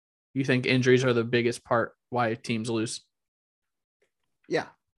 You think injuries are the biggest part why teams lose? Yeah.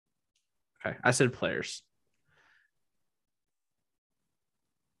 Okay. I said players.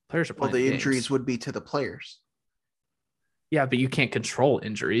 Players are playing the games. Injuries would be to the players. Yeah, but you can't control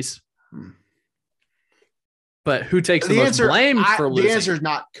injuries. But who takes the most blame for losing? The answer is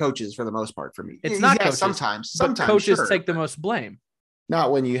not coaches for the most part for me. It's not coaches. Sometimes coaches take the most blame.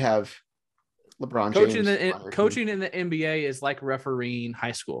 Not when you have LeBron James. Coaching in the NBA is like refereeing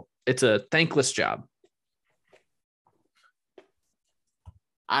high school. It's a thankless job.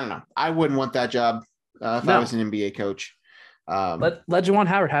 I don't know. I wouldn't want that job if I was an NBA coach. Let Juwan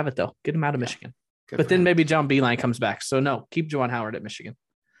Howard have it, though. Get him out of Michigan. But then maybe John Beilein comes back. So, no, keep Juwan Howard at Michigan.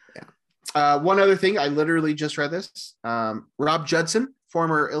 Yeah. One other thing. I literally just read this. Rob Judson,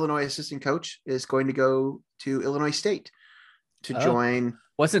 former Illinois assistant coach, is going to go to Illinois State to join.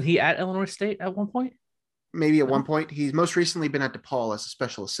 Wasn't he at Illinois State at one point? Maybe at one point. He's most recently been at DePaul as a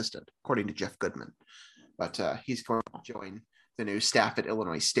special assistant, according to Jeff Goodman. But he's going to join the new staff at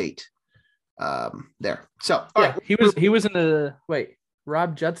Illinois State there. So right. he was in the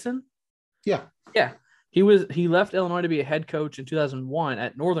Rob Judson? Yeah. Yeah. He left Illinois to be a head coach in 2001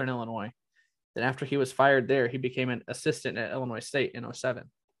 at Northern Illinois. Then after he was fired there, he became an assistant at Illinois State in 2007.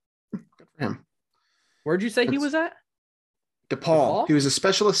 Good for him. Where'd you say he was at? DePaul. He was a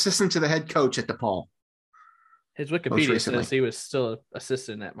special assistant to the head coach at DePaul. His Wikipedia says he was still an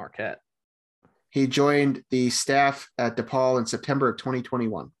assistant at Marquette. He joined the staff at DePaul in September of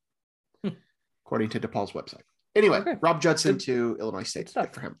 2021, according to DePaul's website. Anyway, Rob Judson to Illinois State.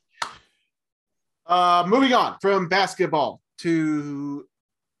 Good for him. Moving on from basketball to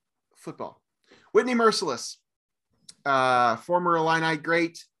football. Whitney Mercilus, former Illini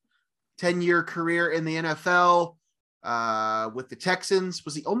great, 10-year career in the NFL. with the Texans.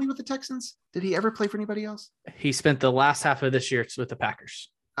 Was he only with the Texans? Did he ever play for anybody else? He spent the last half of this year with the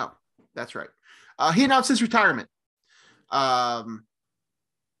Packers. Oh, that's right. He announced his retirement. So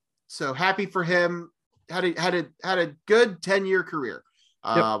happy for him. Had a good 10-year career.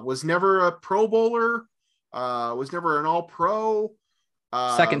 Was never a Pro Bowler. Was never an All-Pro.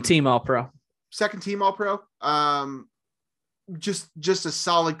 Second team All-Pro. Just a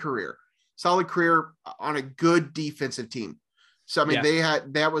solid career on a good defensive team. So I mean,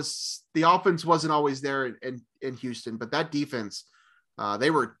 the offense wasn't always there in Houston, but that defense,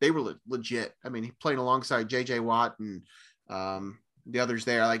 they were legit. I mean, he playing alongside JJ Watt and the others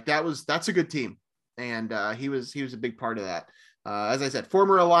there. Like that's a good team, and he was a big part of that. As I said,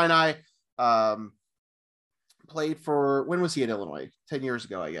 former Illini, played for, when was he at Illinois? 10 years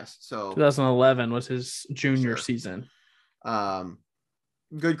ago, I guess. So 2011 was his junior season.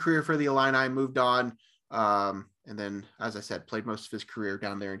 Good career for the Illini, moved on. And then, as I said, played most of his career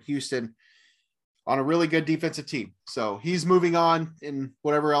down there in Houston on a really good defensive team. So he's moving on in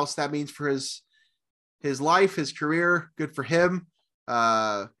whatever else that means for his life, his career. Good for him.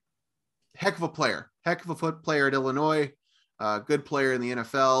 Heck of a player, heck of a foot player at Illinois. Good player in the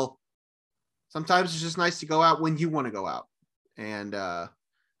NFL. Sometimes it's just nice to go out when you want to go out and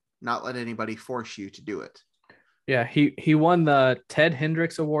not let anybody force you to do it. Yeah, he won the Ted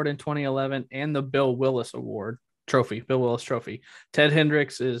Hendricks Award in 2011 and the Bill Willis Trophy. Ted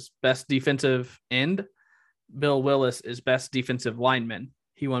Hendricks is best defensive end. Bill Willis is best defensive lineman.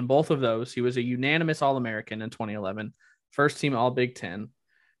 He won both of those. He was a unanimous All-American in 2011, first team All-Big Ten.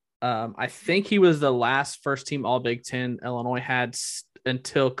 I think he was the last first team All-Big Ten Illinois had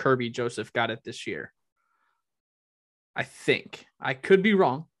until Kirby Joseph got it this year. I think. I could be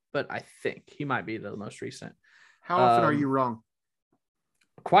wrong, but I think he might be the most recent. How often are you wrong?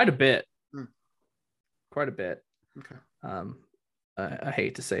 Quite a bit. Quite a bit. Okay. I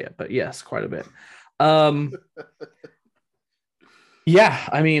hate to say it, but yes, quite a bit. Yeah,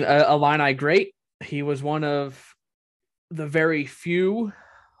 I mean, Illini, great. He was one of the very few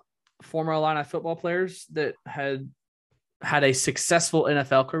former Illini football players that had a successful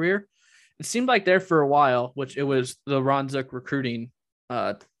NFL career. It seemed like there for a while, which it was the Ron Zook recruiting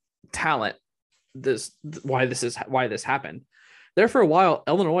talent. Why this happened. There for a while,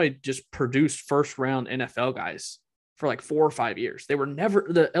 Illinois just produced first round NFL guys for like 4 or 5 years.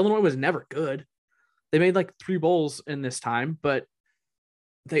 Illinois was never good. They made like 3 bowls in this time, but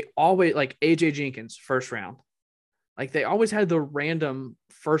they always, like AJ Jenkins, first round. Like they always had the random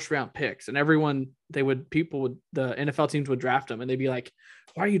first round picks, and the NFL teams would draft them, and they'd be like,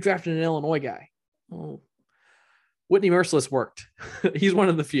 "Why are you drafting an Illinois guy?" Well, Whitney Merciless worked. He's one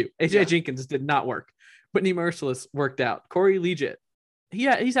of the few. AJ Jenkins did not work. Whitney Merciless worked out. Corey Liuget,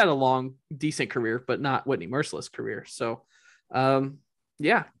 he's had a long, decent career, but not Whitney Merciless career. So,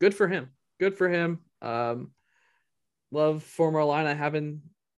 good for him. Good for him. Love former Illini having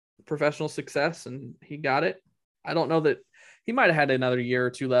professional success, and he got it. I don't know that he might have had another year or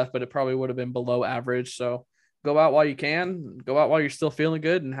 2 left, but it probably would have been below average. So go out while you can, go out while you're still feeling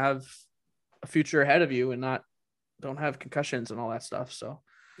good and have a future ahead of you and don't have concussions and all that stuff. So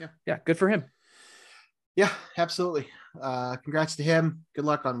yeah, good for him. Yeah, absolutely. Congrats to him. Good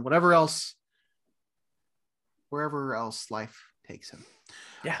luck on wherever else life takes him.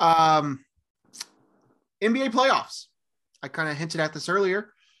 Yeah. NBA playoffs. I kind of hinted at this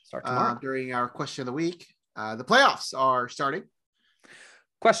earlier. Start tomorrow. During our question of the week. The playoffs are starting.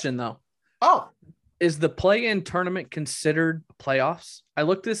 Question though. Oh, is the play-in tournament considered playoffs? I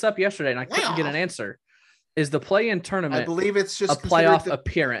looked this up yesterday and I couldn't get an answer. Is the play-in tournament, I believe it's just a playoff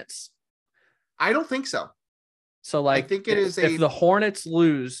appearance? I don't think so. So like, I think it is if the Hornets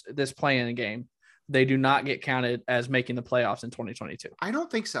lose this play-in game, they do not get counted as making the playoffs in 2022. I don't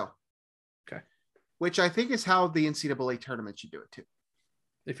think so. Okay. Which I think is how the NCAA tournament should do it too.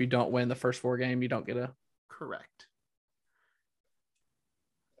 If you don't win the first 4 games, you don't get a. Correct.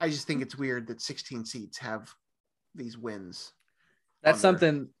 I just think it's weird that 16 seeds have these wins. That's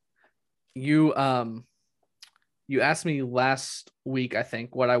something you asked me last week, I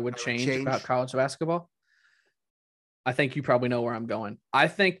think, what I would change about college basketball. I think you probably know where I'm going. I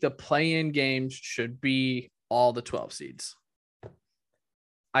think the play-in games should be all the 12 seeds.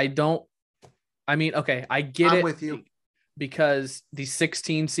 I get I'm it with you. Because the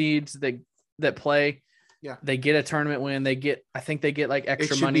 16 seeds that play, they get a tournament win. I think they get like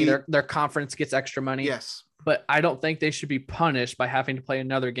extra money. Their conference gets extra money. Yes. But I don't think they should be punished by having to play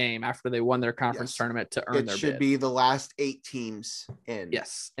another game after they won their conference tournament to earn their bid. It should be the last 8 teams in the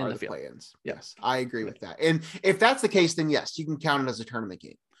field. Play-ins. Yes, I agree with that. And if that's the case, then yes, you can count it as a tournament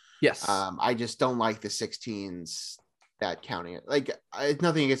game. Yes. I just don't like the 16s that counting it. Like, it's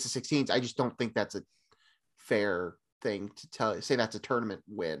nothing against the 16s. I just don't think that's a fair thing to say that's a tournament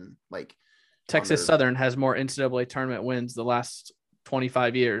win. Like, Texas Southern has more NCAA tournament wins the last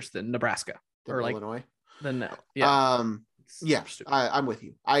 25 years than Nebraska or like Illinois. Yeah. I'm with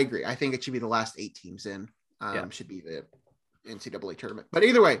you. I agree. I think it should be the last 8 teams in. Should be the NCAA tournament. But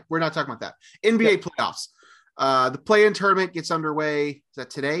either way, we're not talking about that. NBA playoffs. The play-in tournament gets underway. Is that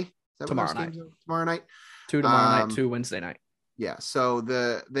today? Is that tomorrow night? Tomorrow night. 2 tomorrow night, 2 Wednesday night. Yeah. So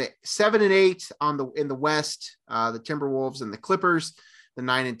the 7 and 8 in the West, the Timberwolves and the Clippers. The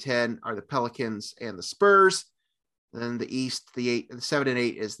 9 and 10 are the Pelicans and the Spurs. Then the East, the 7 and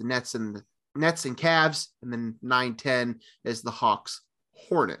 8 is the Nets and Cavs, and then 9-10 is the Hawks,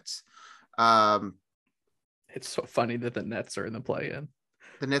 Hornets. It's so funny that the Nets are in the play-in.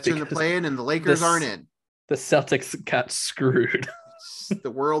 The Nets are in the play-in, and the Lakers aren't in. The Celtics got screwed. It's the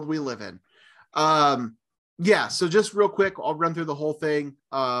world we live in. So just real quick, I'll run through the whole thing.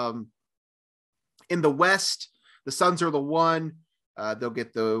 In the West, the Suns are the 1. They'll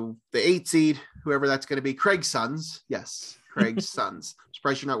get the 8 seed, whoever that's going to be. Craig's Suns. Yes, Craig's Suns. I'm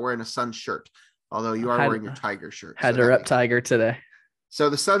surprised you're not wearing a Suns shirt, although you are wearing your Tiger shirt. Had to rep Tiger today. So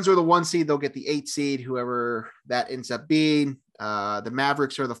the Suns are the 1 seed. They'll get the 8 seed, whoever that ends up being. The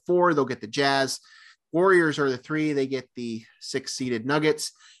Mavericks are the 4. They'll get the Jazz. Warriors are the 3. They get the 6-seeded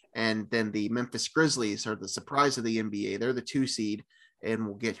Nuggets. And then the Memphis Grizzlies are the surprise of the NBA. They're the 2 seed, and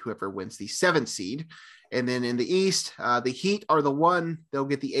we'll get whoever wins the 7 seed. And then in the East, the Heat are the 1. They'll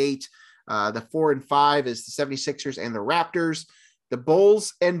get the 8. The 4 and 5 is the 76ers and the Raptors. The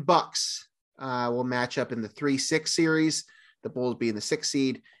Bulls and Bucks will match up in the 3-6 series, the Bulls being the 6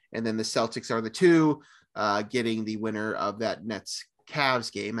 seed. And then the Celtics are the 2, getting the winner of that Nets Cavs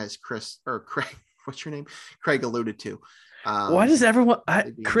game, as Craig, what's your name? Craig alluded to. Why does everyone,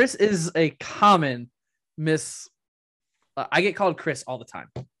 Chris is a common I get called Chris all the time.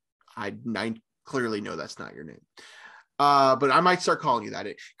 I clearly know that's not your name. But I might start calling you that.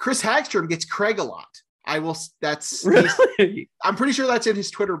 Chris Hagstrom gets Craig a lot. Really? I'm pretty sure that's in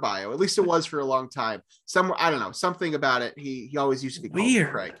his Twitter bio. At least it was for a long time. I don't know, something about it. He always used to be called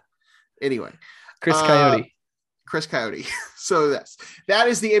weird Craig. Anyway, Chris Coyote. So that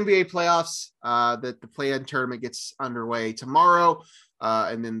is the NBA playoffs. That the play-in tournament gets underway tomorrow,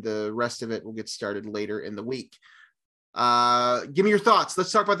 and then the rest of it will get started later in the week. Give me your thoughts.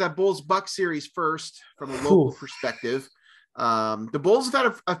 Let's talk about that Bulls Bucks series first from a local perspective. The Bulls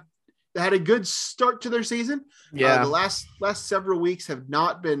have had a good start to their season. Yeah. The last several weeks have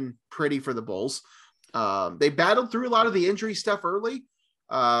not been pretty for the Bulls. They battled through a lot of the injury stuff early.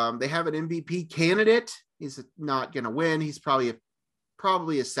 They have an MVP candidate. He's not going to win. He's probably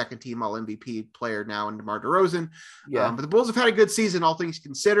a second team all MVP player now in DeMar DeRozan. Yeah. But the Bulls have had a good season, all things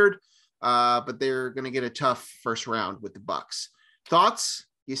considered. But they're going to get a tough first round with the Bucks. Thoughts?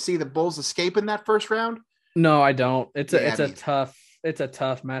 You see the Bulls escaping that first round? No, I don't. It's a tough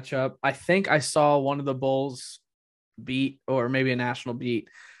matchup. I think I saw one of the Bulls beat, or maybe a national beat,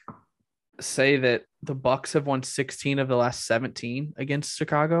 say that the Bucks have won 16 of the last 17 against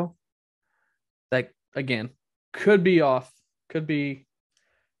Chicago. That, again, could be off, could be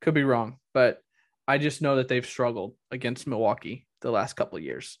wrong, but I just know that they've struggled against Milwaukee the last couple of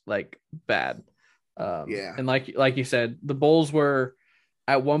years, like bad. And like you said, the Bulls were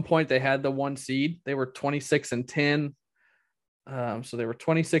at one point, they had the 1 seed. They were 26-10. So they were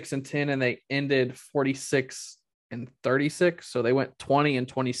 26-10, and they ended 46-36. So they went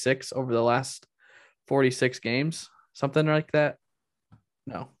 20-26 over the last 46 games, something like that.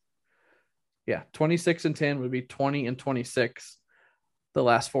 No. Yeah. 26-10 would be 20-26 the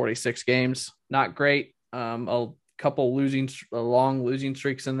last 46 games. Not great. A couple long losing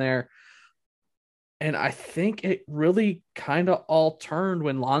streaks in there. And I think it really kind of all turned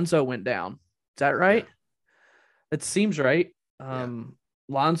when Lonzo went down. Is that right? Yeah. It seems right.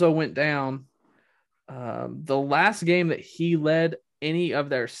 Lonzo went down. The last game that he led any of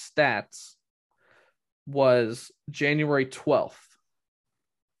their stats was January 12th,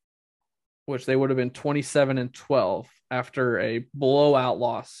 which they would have been 27-12 after a blowout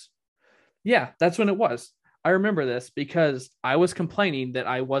loss. Yeah, that's when it was. I remember this because I was complaining that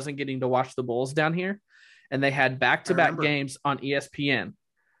I wasn't getting to watch the Bulls down here, and they had back-to-back games on ESPN.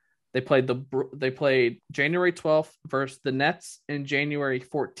 They played January 12th versus the Nets and January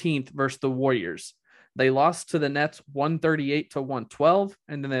 14th versus the Warriors. They lost to the Nets 138-112,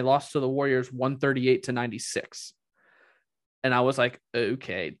 and then they lost to the Warriors 138-96. And I was like,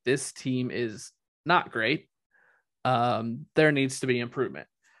 okay, this team is not great. There needs to be improvement.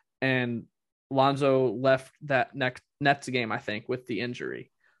 And Lonzo left that next Nets game, I think, with the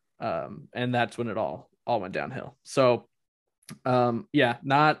injury. And that's when it all went downhill. So Yeah,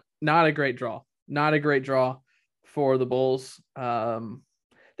 not a great draw. Not a great draw for the Bulls.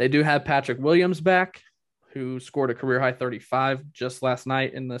 They do have Patrick Williams back, who scored a career high 35 just last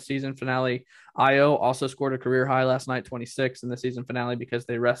night in the season finale. Io also scored a career high last night, 26 in the season finale, because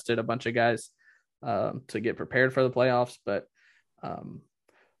they rested a bunch of guys to get prepared for the playoffs. But an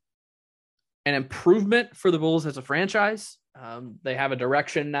improvement for the Bulls as a franchise. They have a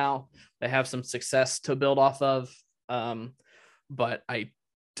direction now. They have some success to build off of. But I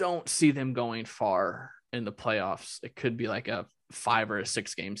don't see them going far in the playoffs. It could be like a 5 or a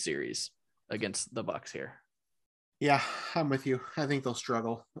 6 game series against the Bucks here. Yeah, I'm with you. I think they'll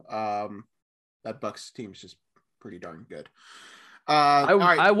struggle. That Bucks team is just pretty darn good.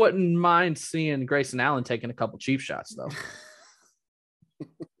 I wouldn't mind seeing Grayson Allen taking a couple cheap shots, though.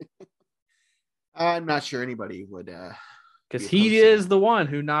 I'm not sure anybody would. Because he is the one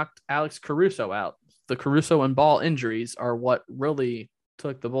who knocked Alex Caruso out. The Caruso and Ball injuries are what really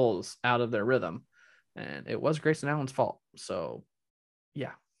took the Bulls out of their rhythm. And it was Grayson Allen's fault. So,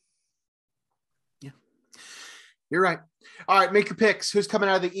 yeah. Yeah. You're right. All right, make your picks. Who's coming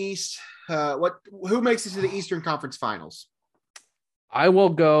out of the East? Who makes it to the Eastern Conference Finals? I will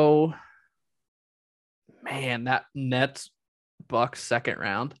go. Man, that Nets Bucks second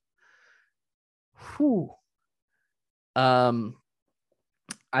round. Whew.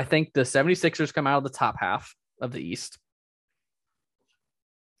 I think the 76ers come out of the top half of the East.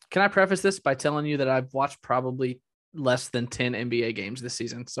 Can I preface this by telling you that I've watched probably less than 10 NBA games this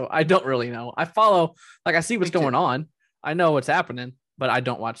season, so I don't really know. I follow, like, I see what's going on. I know what's happening, but I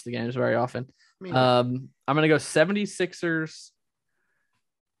don't watch the games very often. I'm going to go 76ers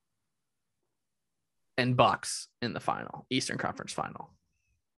and Bucks in the final, Eastern Conference Final.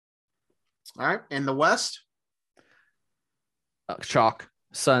 All right. In the West? Chalk,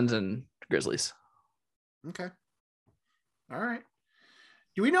 Suns and Grizzlies. Okay. All right.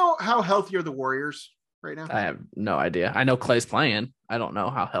 Do we know how healthy are the Warriors right now? I have no idea. I know Clay's playing. I don't know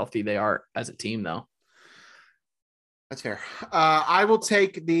how healthy they are as a team, though. That's fair. I will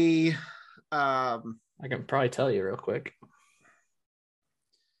take the... I can probably tell you real quick.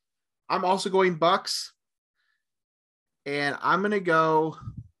 I'm also going Bucks. And I'm going to go...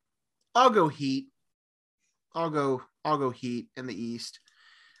 I'll go Heat. I'll go Heat in the East.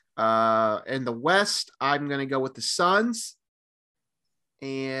 In the West, I'm going to go with the Suns.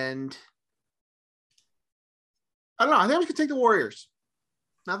 And I don't know. I think we could take the Warriors.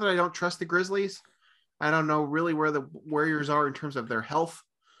 Not that I don't trust the Grizzlies. I don't know really where the Warriors are in terms of their health.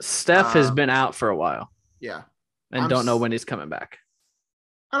 Steph has been out for a while. Yeah. And don't know when he's coming back.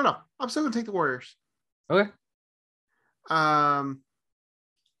 I don't know. I'm still going to take the Warriors. Okay.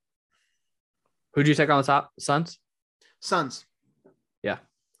 Who'd you take on the top? Suns? Suns. Yeah.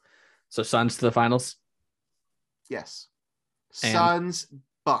 So Suns to the finals? Yes. Suns,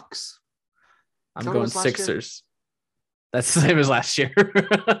 Bucks. I'm going Sixers. That's the same as last year.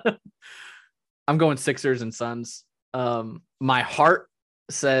 I'm going Sixers and Suns. My heart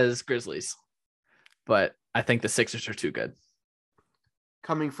says Grizzlies, but I think the Sixers are too good.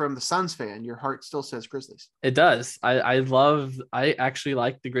 Coming from the Suns fan, your heart still says Grizzlies. It does. I actually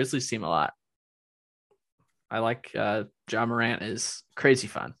like the Grizzlies team a lot. I like Ja Morant is crazy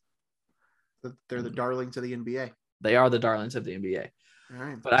fun. They're the darlings of the NBA. They are the darlings of the NBA. All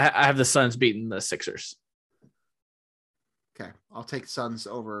right. But I have the Suns beating the Sixers. Okay. I'll take Suns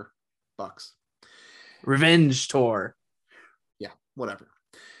over Bucks. Revenge tour. Yeah, whatever.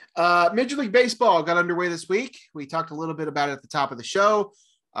 Major League Baseball got underway this week. We talked a little bit about it at the top of the show.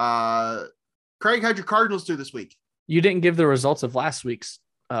 Craig, how'd your Cardinals do this week? You didn't give the results of last week's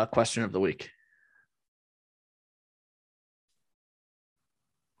question of the week.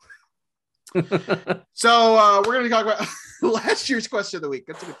 So we're going to talk about last year's question of the week.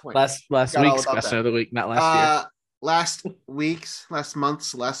 That's a good point. Last week's question of the week, not last year. Last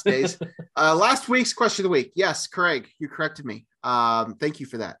month's, last days. Last week's question of the week. Yes, Craig, you corrected me. Thank you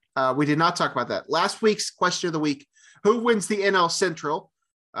for that. We did not talk about that. Last week's question of the week: who wins the NL Central?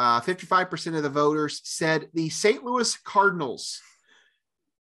 55% of the voters said the St. Louis Cardinals.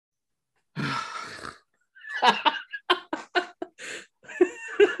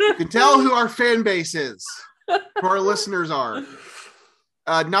 You can tell who our fan base is, who our listeners are.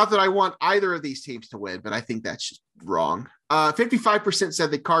 Not that I want either of these teams to win, but I think that's just wrong. 55%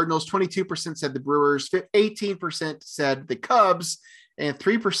 said the Cardinals, 22% said the Brewers, 18% said the Cubs, and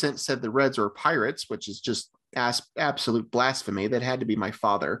 3% said the Reds or Pirates, which is just absolute blasphemy. That had to be my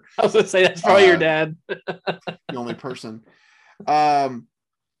father. I was going to say that's probably your dad. The only person. So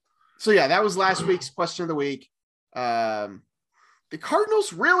yeah, that was last week's question of the week. The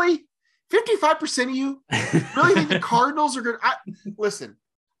Cardinals really 55% of you really think the Cardinals are going to listen?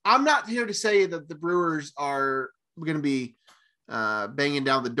 I'm not here to say that the Brewers are going to be banging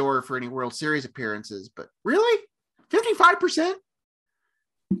down the door for any World Series appearances, but really 55%?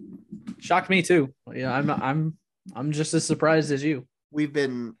 Shocked me too. Yeah, I'm just as surprised as you. We've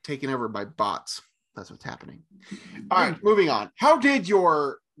been taken over by bots. That's what's happening. All right, moving on. How did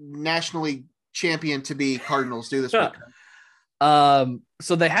your National League champion to be Cardinals do this week?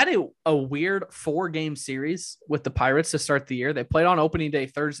 So they had a weird 4-game series with the Pirates to start the year. They played on opening day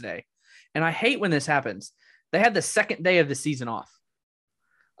Thursday. And I hate when this happens. They had the second day of the season off.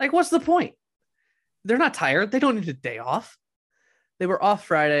 Like, what's the point? They're not tired. They don't need a day off. They were off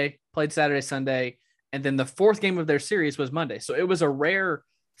Friday, played Saturday, Sunday, and then the 4th game of their series was Monday. So it was a rare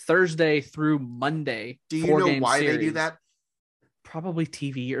Thursday through Monday. Do you know why they do that? Probably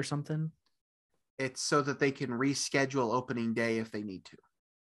TV or something. It's so that they can reschedule opening day if they need to.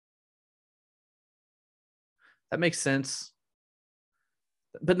 That makes sense.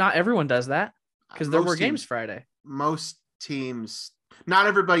 But not everyone does that because there were games Friday. Most teams, not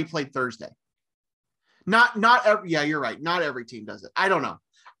everybody played Thursday. Not every, yeah, you're right. Not every team does it. I don't know.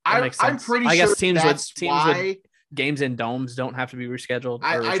 I'm pretty sure. I guess teams with why games in domes don't have to be rescheduled.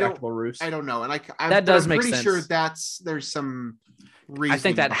 Or retractable roofs. I don't know, and that does make sense. I'm pretty sure there's some reason. I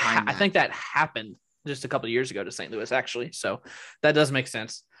think that happened just a couple of years ago to St. Louis, actually. So that does make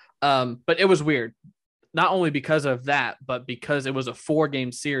sense. But it was weird, not only because of that, but because it was a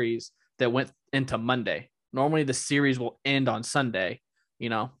 4-game series that went into Monday. Normally the series will end on Sunday.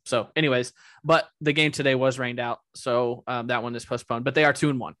 So anyways, but the game today was rained out. So that one is postponed, but they are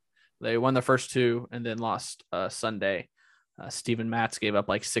 2-1. They won the first 2 and then lost Sunday. Steven Matz gave up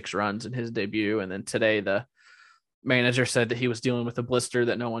like 6 runs in his debut. And then today the manager said that he was dealing with a blister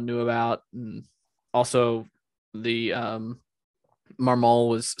that no one knew about. And also the Marmol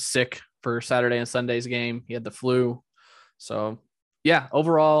was sick for Saturday and Sunday's game. He had the flu. So yeah,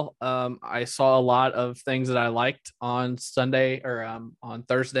 overall, I saw a lot of things that I liked on Sunday or on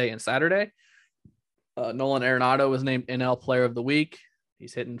Thursday and Saturday. Nolan Arenado was named NL Player of the Week.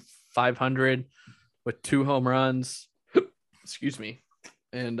 He's hitting .500 with 2 home runs. Excuse me.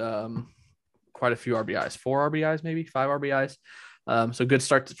 And quite a few RBIs, 4 RBIs, maybe 5 RBIs. So good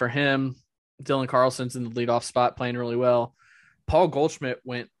start for him. Dylan Carlson's in the leadoff spot playing really well. Paul Goldschmidt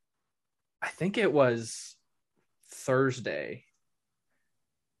went, I think it was Thursday.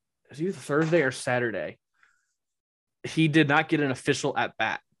 It was either Thursday or Saturday. He did not get an official at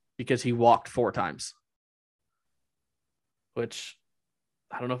bat because he walked 4 times, which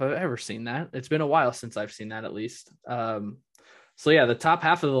I don't know if I've ever seen that. It's been a while since I've seen that, at least. So yeah, the top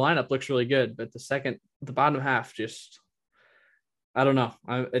half of the lineup looks really good, but the bottom half, just, I don't know.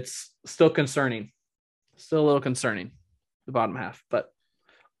 It's still concerning. Still a little concerning, the bottom half, but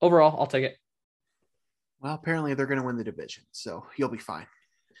overall, I'll take it. Well, apparently they're going to win the division, so you'll be fine.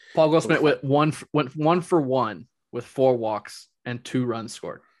 Paul Goldschmidt went 1 for 1 with 4 walks and 2 runs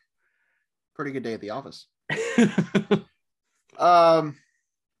scored. Pretty good day at the office.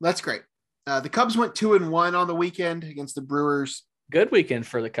 That's great. The Cubs went 2-1 on the weekend against the Brewers. Good weekend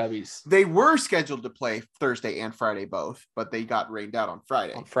for the Cubbies. They were scheduled to play Thursday and Friday both, but they got rained out on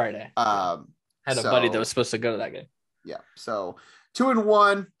Friday. Had a buddy that was supposed to go to that game. Yeah. So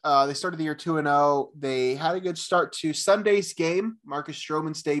 2-1. They started the year 2-0. They had a good start to Sunday's game. Marcus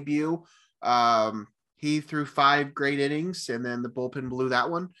Stroman's debut. He threw 5 great innings, and then the bullpen blew that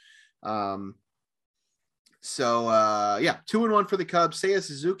one. 2-1 for the Cubs. Seiya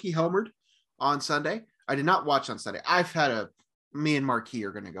Suzuki homered on Sunday. I did not watch on Sunday. Me and Marquis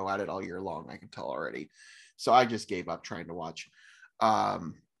are going to go at it all year long. I can tell already. So I just gave up trying to watch. I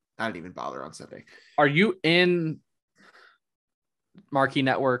didn't even bother on Sunday. Are you in Marquee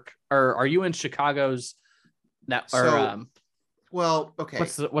Network, or are you in Chicago's net? Well, okay.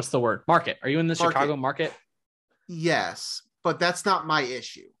 What's the word? Market. Are you in the Chicago market? Yes, but that's not my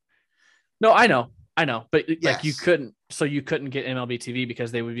issue. No, I know, but yes. Like you couldn't get MLB TV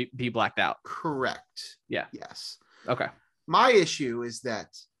because they would be blacked out. Correct. Yeah. Yes. Okay. My issue is that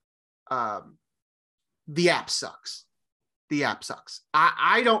the app sucks.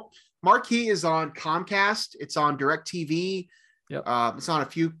 I don't. Marquee is on Comcast. It's on DirecTV. Yep. It's on a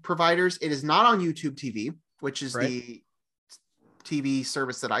few providers. It is not on YouTube TV, which is the TV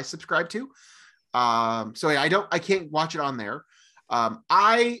service that I subscribe to. I can't watch it on there.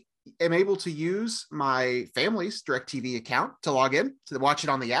 I am able to use my family's DirecTV account to log in to watch it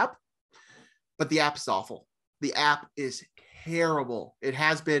on the app, but the app is awful. The app is terrible. It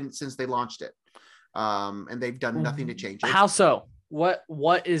has been since they launched it. And they've done nothing to change it. How so? What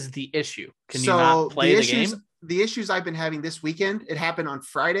is the issue? Can you not play the game? The issues I've been having this weekend, it happened on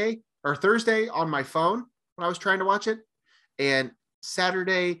Friday or Thursday on my phone when I was trying to watch it, and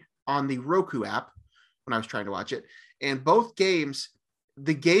Saturday on the Roku app when I was trying to watch it. And both games,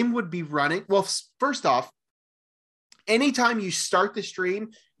 the game would be running. Well, first off, anytime you start the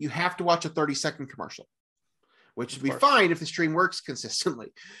stream, you have to watch a 30-second commercial, which would be fine if the stream works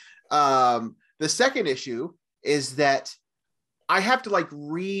consistently. The second issue is that I have to like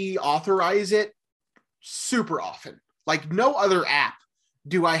reauthorize it super often. Like no other app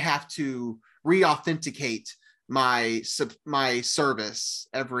do I have to re-authenticate my service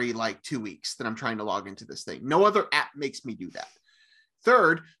every like 2 weeks that I'm trying to log into this thing. No other app makes me do that.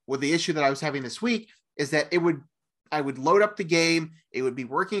 Third, with the issue that I was having this week is that I would load up the game, it would be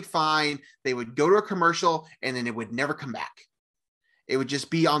working fine, they would go to a commercial, and then it would never come back. It would just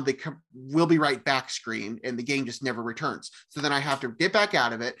be on the we'll be right back screen, and the game just never returns. So then I have to get back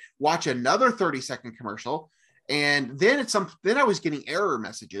out of it, watch another 30-second commercial, and then then I was getting error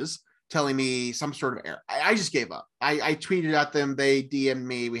messages telling me some sort of error. I just gave up. I tweeted at them, they DM'd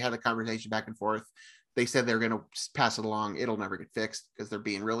me, we had a conversation back and forth. They said they're going to pass it along. It'll never get fixed because they're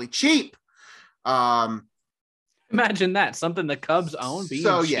being really cheap. Imagine that, something the Cubs own being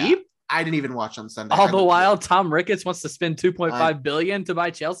cheap. Yeah, I didn't even watch on Sunday. All the while, Tom Ricketts wants to spend $2.5 billion to buy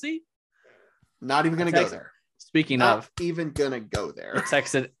Chelsea. Not even going to go there. Speaking of, even going to go there. I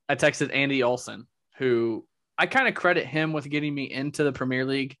texted Andy Olson, who I kind of credit him with getting me into the Premier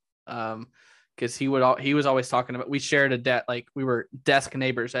League. Because he was always talking about. We shared we were desk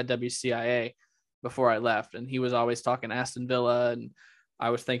neighbors at WCIA before I left, and he was always talking Aston Villa, and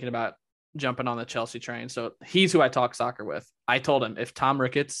I was thinking about jumping on the Chelsea train. So he's who I talk soccer with. I told him if Tom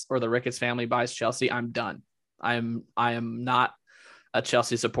Ricketts or the Ricketts family buys Chelsea, I'm done. I am not a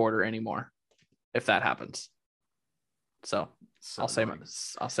Chelsea supporter anymore if that happens. So I'll say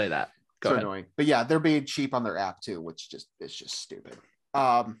that. Go ahead. Annoying. But yeah, they're being cheap on their app too, which it's just stupid.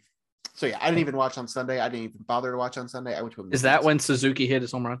 So yeah, I didn't even watch on Sunday. I didn't even bother to watch on Sunday. I went to Is that when Suzuki hit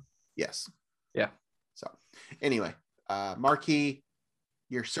his home run? Yes. Yeah. So anyway, Marquee,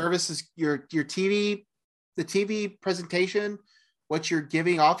 your services, your TV, the TV presentation, what you're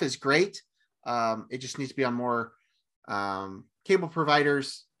giving off is great. It just needs to be on more cable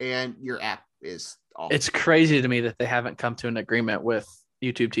providers, and your app is awful. It's crazy to me that they haven't come to an agreement with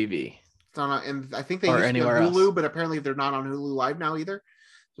YouTube TV. And I think they used to be on Hulu, but apparently they're not on Hulu Live now either.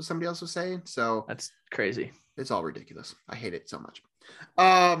 So somebody else was saying. So that's crazy. It's all ridiculous. I hate it so much.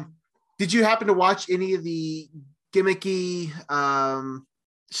 Did you happen to watch any of the gimmicky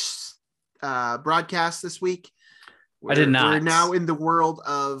broadcasts this week? I did not. We're now in the world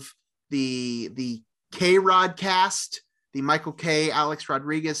of the K-Rod the Michael K, Alex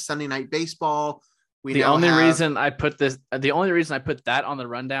Rodriguez Sunday Night Baseball. The only reason I put that on the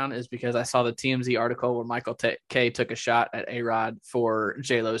rundown is because I saw the TMZ article where Michael K took a shot at A-Rod for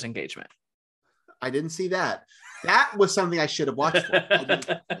J-Lo's engagement. I didn't see that. That was something I should have watched.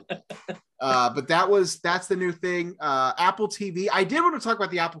 But that's the new thing. Apple TV. I did want to talk about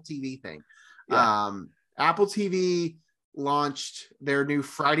the Apple TV thing. Yeah. Apple TV launched their new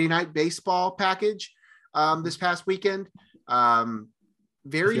Friday Night Baseball package this past weekend.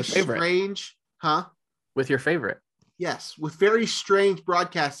 Very strange. Huh? With your favorite. Yes, with very strange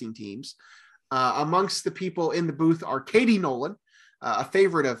broadcasting teams. Amongst the people in the booth are Katie Nolan, a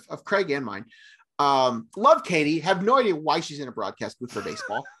favorite of Craig and mine. Love Katie. Have no idea why she's in a broadcast booth for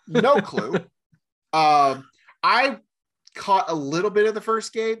baseball. No clue. I caught a little bit of the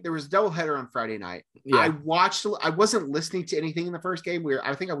first game. There was a doubleheader on Friday night. Yeah. I wasn't listening to anything in the first game.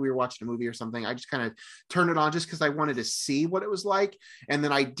 I think we were watching a movie or something. I just kind of turned it on just because I wanted to see what it was like. And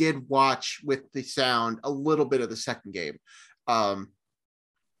then I did watch with the sound a little bit of the second game.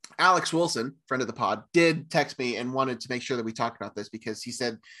 Alex Wilson, friend of the pod, did text me and wanted to make sure that we talked about this because he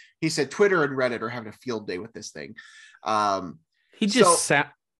said Twitter and Reddit are having a field day with this thing. He just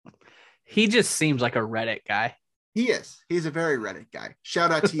seems like a Reddit guy. He is. He's a very Reddit guy.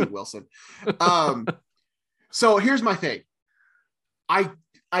 Shout out to you, Wilson. So here's my thing. I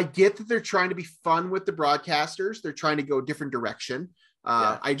get that they're trying to be fun with the broadcasters. They're trying to go a different direction.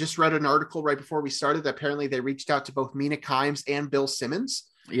 I just read an article right before we started that apparently they reached out to both Mina Kimes and Bill Simmons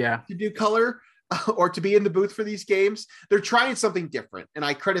to do color or to be in the booth for these games. They're trying something different, and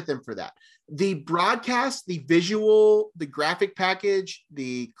I credit them for that. The broadcast, the visual, the graphic package,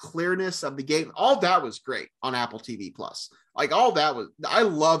 the clearness of the game, all that was great on Apple TV Plus. Like all that was, I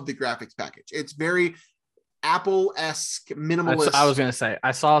love the graphics package. It's very Apple-esque, minimalist. I was going to say,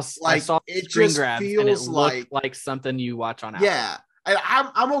 I saw it screen just grabs feels and it looked like something you watch on Apple. Yeah. And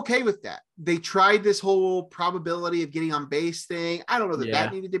I'm okay with that. They tried this whole probability of getting on base thing. I don't know that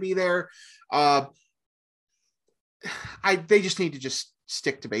that needed to be there. They just need to just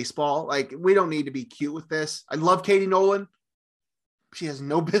stick to baseball. Like, we don't need to be cute with this. I love Katie Nolan. She has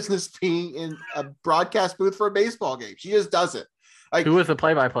no business being in a broadcast booth for a baseball game. She just does it. Like, who was the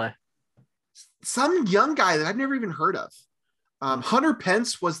play-by-play? Some young guy that I've never even heard of. Hunter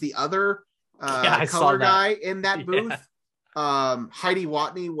Pence was the other I color saw that guy in that booth. Yeah. Heidi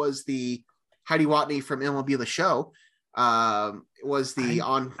Watney was the Heidi Watney from MLB The Show. Was the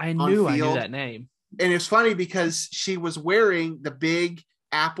I knew field. that name. And it's funny because she was wearing the big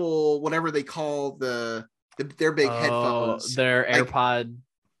Apple, whatever they call their big headphones, their like, AirPod,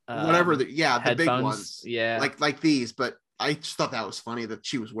 whatever. The headphones. big ones, yeah, like these. But I just thought that was funny that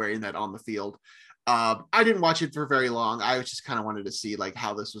she was wearing that on the field. I didn't watch it for very long. I just kind of wanted to see like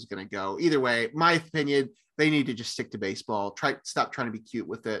how this was going to go. Either way, my opinion, they need to just stick to baseball. Stop trying to be cute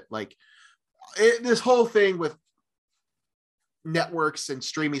with it. Like this whole thing with networks and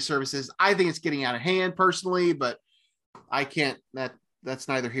streaming services, I think it's getting out of hand personally, but I can't. That's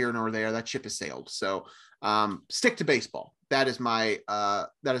neither here nor there. That ship has sailed. So stick to baseball. That is my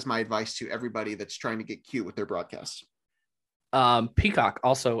advice to everybody that's trying to get cute with their broadcasts. Peacock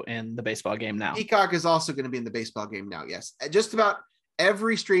also in the baseball game now. Peacock is also going to be in the baseball game now. Yes. Just about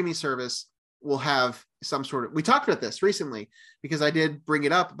every streaming service will have some sort of, we talked about this recently because I did bring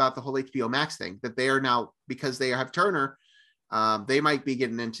it up about the whole HBO Max thing, that they are now, because they have Turner, they might be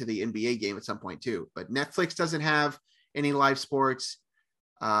getting into the NBA game at some point too, but Netflix doesn't have any live sports.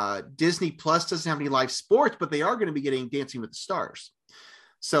 Disney Plus doesn't have any live sports, but they are going to be getting Dancing with the Stars.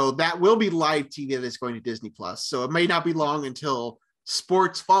 So that will be live TV that is going to Disney Plus. So it may not be long until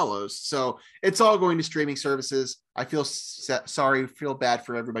sports follows. So it's all going to streaming services. I feel feel bad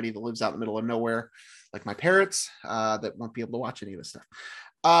for everybody that lives out in the middle of nowhere, like my parents, that won't be able to watch any of this stuff.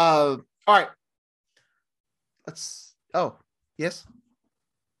 All right. Yes.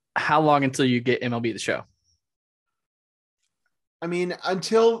 How long until you get MLB The Show? I mean,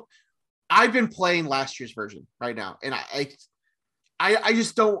 until I've been playing last year's version right now. And I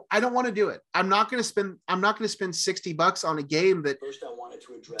just don't want to do it. I'm not going to spend $60 on a game that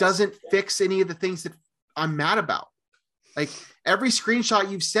doesn't fix any of the things that I'm mad about. Like every screenshot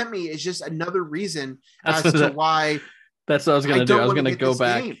you've sent me is just another reason as to why. That's what I was going to do. I was going to go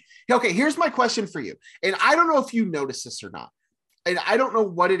back. Game. Okay. Here's my question for you. And I don't know if you noticed this or not. And I don't know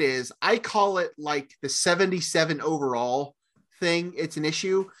what it is. I call it like the 77 overall thing. It's an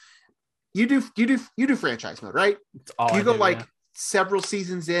issue. You do franchise mode, right? You go several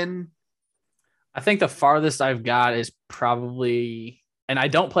seasons in. I think the farthest I've got is probably, and I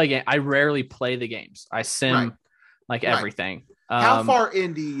don't play game. I rarely play the games. I sim everything. How far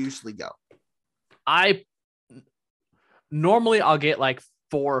in do you usually go? I'll get like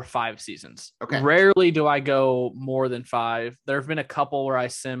 4 or 5 seasons. Okay. Rarely do I go more than 5. There have been a couple where I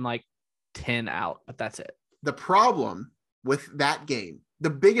sim like 10 out, but that's it. The problem with that game, the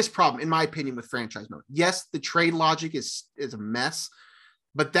biggest problem, in my opinion, with franchise mode, yes, the trade logic is a mess,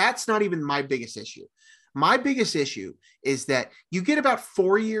 but that's not even my biggest issue. My biggest issue is that you get about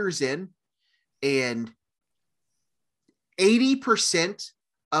 4 years in and 80%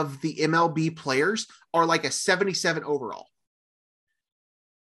 of the MLB players are like a 77 overall.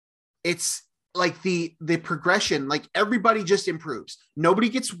 It's like the progression, like everybody just improves. Nobody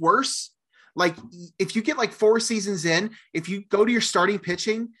gets worse. Like if you get like 4 seasons in, if you go to your starting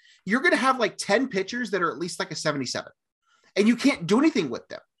pitching, you're going to have like 10 pitchers that are at least like a 77 and you can't do anything with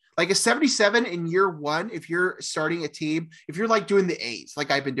them. Like a 77 in year 1, if you're starting a team, if you're like doing the A's, like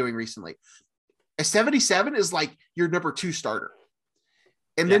I've been doing recently, a 77 is like your number 2 starter.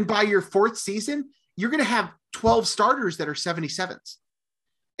 And then by your 4th season, you're going to have 12 starters that are 77s.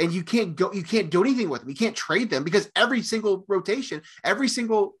 And you can't do anything with them. You can't trade them because every single rotation, every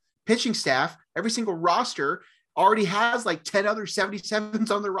single pitching staff, every single roster already has like 10 other 77s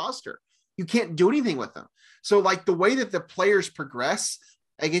on their roster. You can't do anything with them. So like the way that the players progress,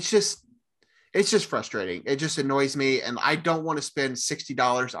 like it's just frustrating. It just annoys me. And I don't want to spend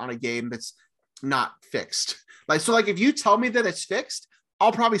 $60 on a game that's not fixed. So if you tell me that it's fixed,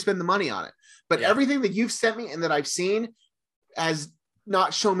 I'll probably spend the money on it. But everything that you've sent me and that I've seen has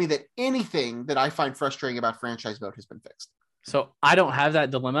not shown me that anything that I find frustrating about franchise mode has been fixed. So I don't have that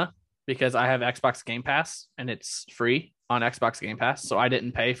dilemma because I have Xbox Game Pass and it's free on Xbox Game Pass. So I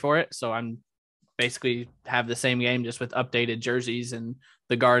didn't pay for it. So I'm basically have the same game just with updated jerseys and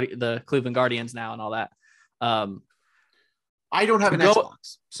the Cleveland Guardians now and all that. I don't have an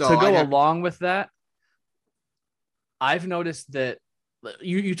Xbox. So to go along with that, I've noticed that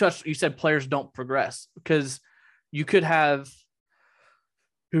you said players don't progress because you could have,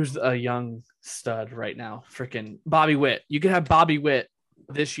 who's a young stud right now? Freaking Bobby Witt. You could have Bobby Witt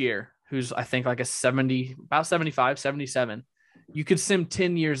this year, who's I think like about 75, 77. you could sim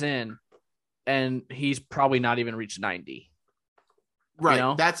 10 years in and he's probably not even reached 90. Right. You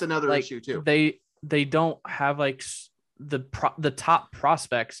know? That's another Like, issue too. They don't have like the top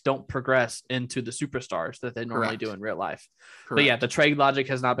prospects don't progress into the superstars that they normally do in real life. Correct. But yeah, the trade logic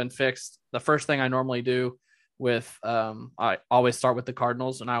has not been fixed. The first thing I normally do with I always start with the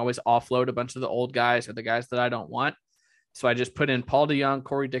Cardinals, and I always offload a bunch of the old guys or the guys that I don't want. So I just put in Paul DeJong,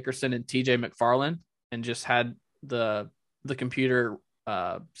 Corey Dickerson, and TJ McFarland, and just had the computer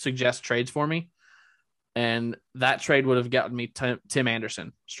suggest trades for me. And that trade would have gotten me Tim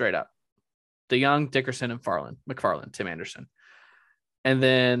Anderson straight up. DeJong, Dickerson, and McFarland, Tim Anderson. And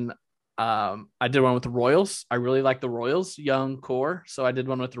then I did one with the Royals. I really like the Royals young core, so I did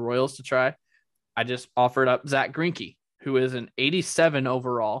one with the Royals to try. I just offered up Zach Greinke, who is an 87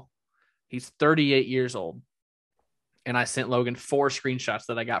 overall. He's 38 years old. And I sent Logan 4 screenshots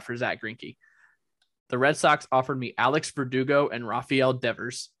that I got for Zach Greinke. The Red Sox offered me Alex Verdugo and Rafael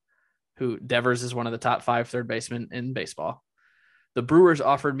Devers, who Devers is one of the top 5 third basemen in baseball. The Brewers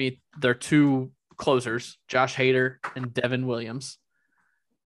offered me their 2 closers, Josh Hader and Devin Williams.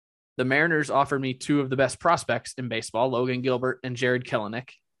 The Mariners offered me 2 of the best prospects in baseball, Logan Gilbert and Jared Kelenic.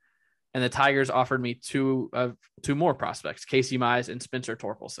 And the Tigers offered me 2 more prospects, Casey Mize and Spencer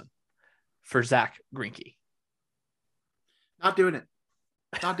Torkelson, for Zach Greinke. Not doing it.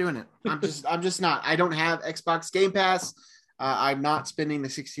 I'm just not. I don't have Xbox Game Pass. I'm not spending the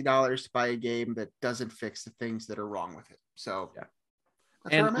 $60 to buy a game that doesn't fix the things that are wrong with it. So, yeah.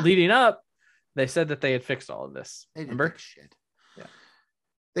 That's where I'm and at. leading up, they said that they had fixed all of this. They didn't Remember? fix shit. Yeah.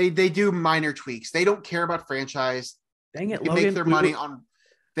 They do minor tweaks. They don't care about franchise. Dang it, They Logan. make their money on.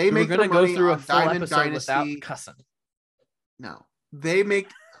 They we make were their gonna money go through a on full Diamond episode Dynasty. without cussing. No, they make.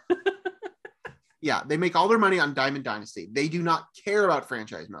 Yeah, they make all their money on Diamond Dynasty. They do not care about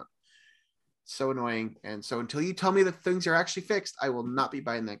franchise mode. So annoying. And so until you tell me that things are actually fixed, I will not be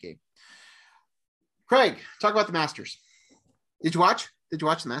buying that game. Craig, talk about the Masters. Did you watch the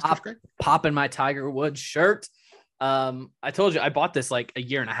Masters, Craig? Popping my Tiger Woods shirt. I told you I bought this like a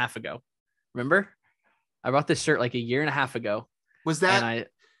year and a half ago. Remember? I bought this shirt like a year and a half ago. Was that?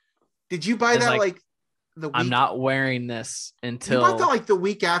 Did you buy that like the week? I'm not wearing this until. You bought that like the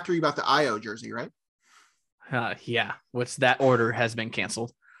week after you bought the IO jersey, right? Yeah, which that order has been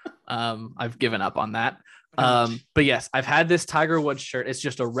canceled. I've given up on that. But yes, I've had this Tiger Woods shirt. It's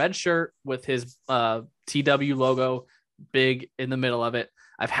just a red shirt with his TW logo big in the middle of it.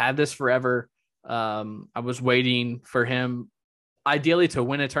 I've had this forever. I was waiting for him ideally to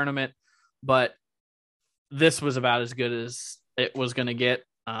win a tournament, but this was about as good as it was going to get.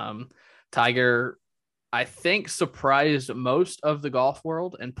 Tiger, I think, surprised most of the golf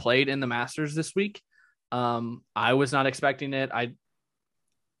world and played in the Masters this week. I was not expecting it.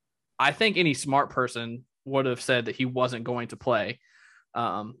 I think any smart person would have said that he wasn't going to play.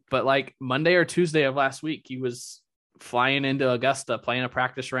 But like Monday or Tuesday of last week, he was flying into Augusta, playing a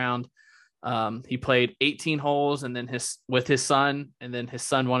practice round. He played 18 holes and then with his son, and then his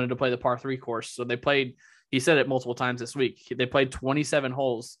son wanted to play the par 3 course. So they played, he said it multiple times this week. They played 27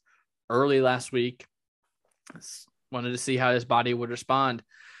 holes early last week. Wanted to see how his body would respond.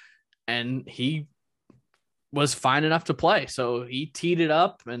 And he was fine enough to play. So he teed it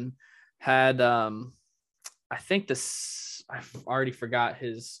up and had, I think I've already forgot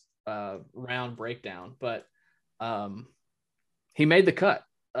his round breakdown, but he made the cut.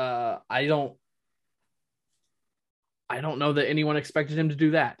 I don't know that anyone expected him to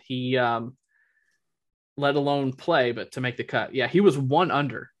do that. He let alone play, but to make the cut. Yeah, he was 1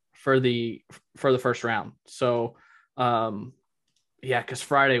 under for the first round. So yeah, because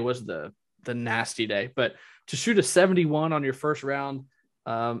Friday was the nasty day. But to shoot a 71 on your first round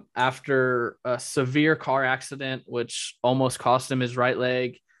after a severe car accident, which almost cost him his right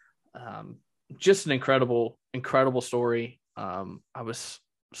leg, just an incredible story. I was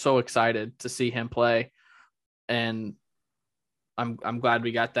so excited to see him play, and I'm glad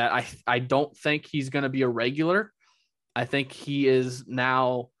we got that. I don't think he's going to be a regular. I think he is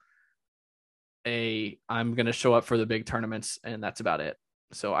now I'm going to show up for the big tournaments, and that's about it.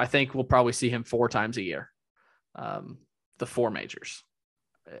 So I think we'll probably see him 4 times a year, the 4 majors.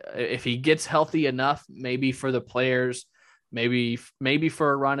 If he gets healthy enough, maybe for the players, maybe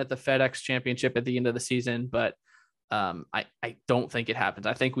for a run at the FedEx Championship at the end of the season, but I don't think it happens.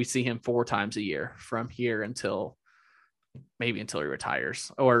 I think we see him 4 times a year from here until he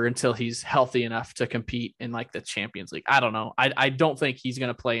retires, or until he's healthy enough to compete in like the Champions League. I don't know. I don't think he's going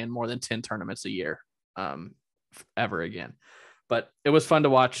to play in more than 10 tournaments a year ever again. But it was fun to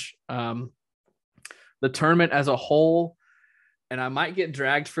watch the tournament as a whole. And I might get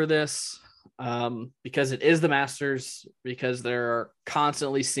dragged for this. because it is the Masters, because there are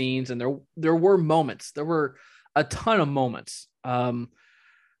constantly scenes, and there were moments. There were a ton of moments. I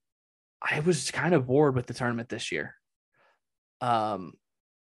was kind of bored with the tournament this year.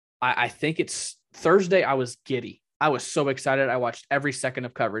 I think it's Thursday. I was giddy. I was so excited. I watched every second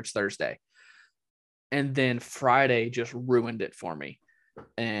of coverage Thursday. And then Friday just ruined it for me.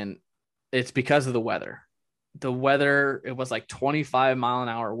 And it's because of the weather. The weather, it was like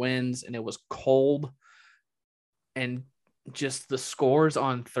 25-mile-an-hour winds, and it was cold. And just the scores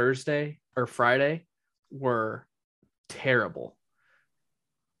on Thursday or Friday were terrible.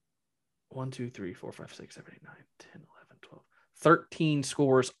 1, 2, 3, 4, 5, 6, 7, 8, 9, 10, 11, 12, 13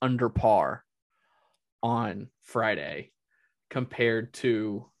 scores under par on Friday compared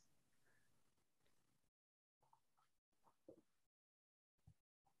to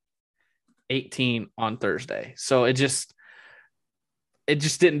 $18 on Thursday. So it just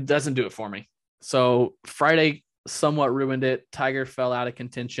doesn't do it for me. So Friday somewhat ruined it. Tiger fell out of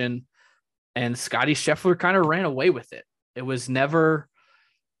contention, and Scottie Scheffler kind of ran away with it. It was never,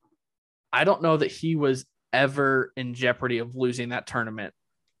 I don't know that he was ever in jeopardy of losing that tournament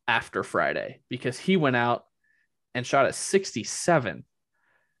after Friday, because he went out and shot at 67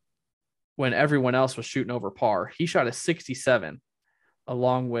 when everyone else was shooting over par. He shot a 67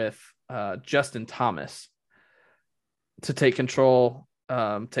 along with Justin Thomas to take control,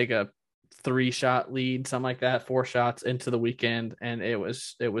 take a 3-shot lead, something like that, 4 shots into the weekend. And it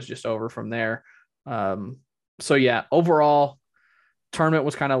was just over from there. So yeah, overall tournament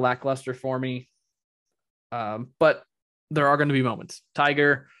was kind of lackluster for me. But there are going to be moments.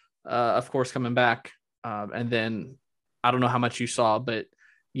 Tiger, of course, coming back. And then I don't know how much you saw, but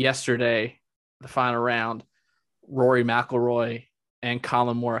yesterday, the final round, Rory McIlroy and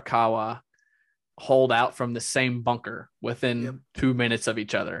Colin Morikawa hold out from the same bunker within 2 minutes of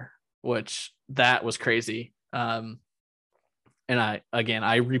each other, which that was crazy. And I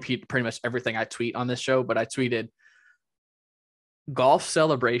repeat pretty much everything I tweet on this show, but I tweeted golf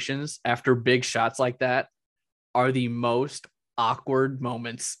celebrations after big shots like that are the most awkward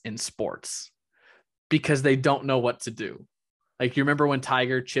moments in sports because they don't know what to do. Like, you remember when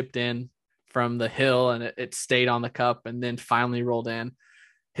Tiger chipped in from the hill and it stayed on the cup and then finally rolled in?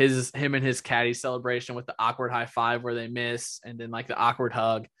 Him and his caddy celebration with the awkward high five where they miss, and then like the awkward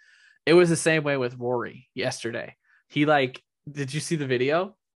hug. It was the same way with Rory yesterday. He did you see the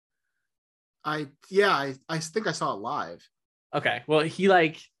video? I think I saw it live. Okay. Well, he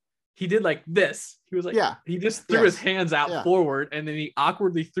did like this. He was like, he just threw his hands out forward, and then he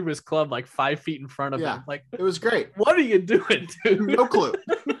awkwardly threw his club like 5 feet in front of him. Like, it was great. What are you doing, dude? No clue.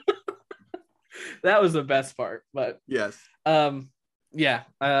 That was the best part. But yes.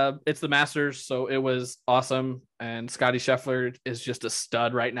 It's the Masters, so it was awesome. And Scottie Scheffler is just a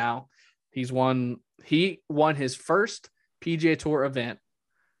stud right now. He won his first PGA Tour event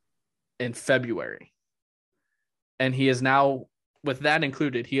in February. And he is now, with that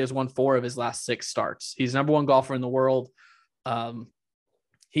included, he has won 4 of his last 6 starts. He's number 1 golfer in the world.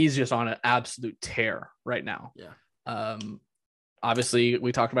 He's just on an absolute tear right now. Yeah. Obviously,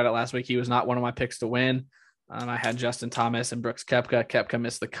 we talked about it last week. He was not one of my picks to win. I had Justin Thomas and Brooks Koepka. Koepka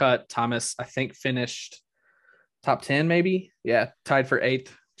missed the cut. Thomas, I think, finished top 10, maybe. Yeah, tied for 8th.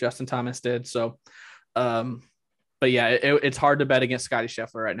 Justin Thomas did. So, but yeah, it's hard to bet against Scottie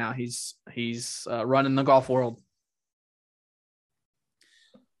Scheffler right now. He's running the golf world.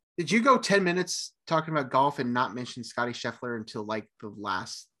 Did you go 10 minutes talking about golf and not mention Scottie Scheffler until like the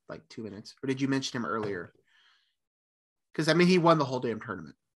last 2 minutes? Or did you mention him earlier? Because, I mean, he won the whole damn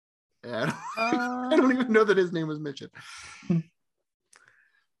tournament. I don't even know that his name was mentioned.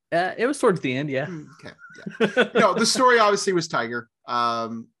 It was towards the end, yeah. Okay. Yeah. No, the story obviously was Tiger.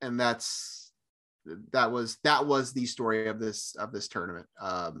 And that was the story of this tournament.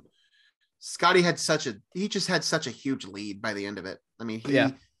 Scottie had just had such a huge lead by the end of it. I mean,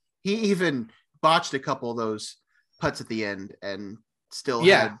 he even botched a couple of those putts at the end and still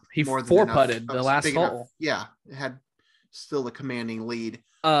had he more than 4-putted the last hole. Yeah, it had still a commanding lead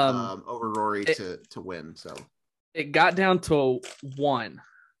over Rory to win. So it got down to 1.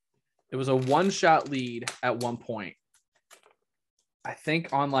 It was a 1-shot lead at one point. I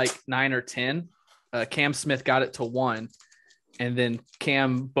think on like 9 or 10, Cam Smith got it to 1, and then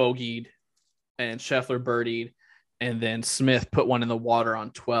Cam bogeyed and Scheffler birdied, and then Smith put one in the water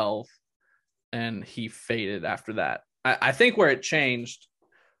on 12, and he faded after that. I think where it changed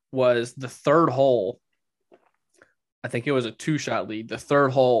was the third hole. I think it was a 2-shot lead. The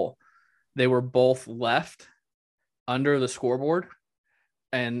third hole, they were both left under the scoreboard,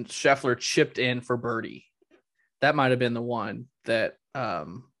 and Scheffler chipped in for birdie. That might have been the one that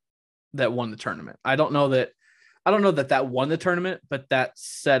that won the tournament. I don't know that that won the tournament, but that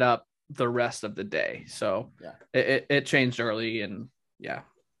set up the rest of the day. So it changed early, and yeah.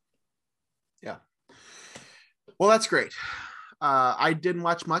 Well, that's great. I didn't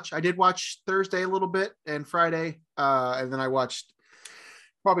watch much. I did watch Thursday a little bit and Friday, and then I watched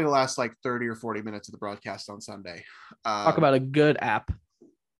probably the last like 30 or 40 minutes of the broadcast on Sunday. Talk about a good app,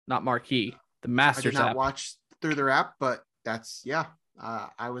 not marquee. The Masters I did not app. watch through their app, but that's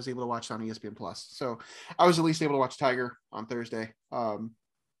I was able to watch on ESPN Plus, so I was at least able to watch Tiger on Thursday and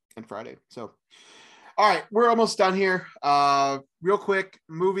Friday. So, all right, we're almost done here. Real quick,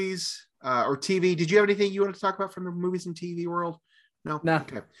 movies or TV. Did you have anything you wanted to talk about from the movies and TV world? No.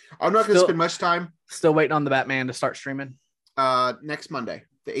 Okay. I'm not going to spend much time. Still waiting on the Batman to start streaming. Next Monday,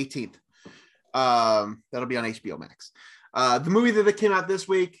 the 18th. That'll be on HBO Max. The movie that came out this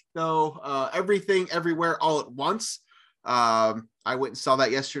week, though, Everything Everywhere All at Once. I went and saw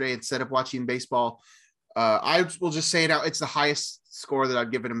that yesterday instead of watching baseball. I will just say it out. It's the highest score that I've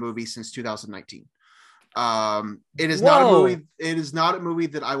given a movie since 2019. It is not a movie. It is not a movie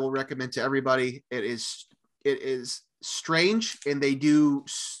that I will recommend to everybody. It is strange, and they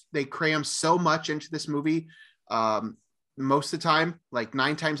cram so much into this movie. Most of the time, like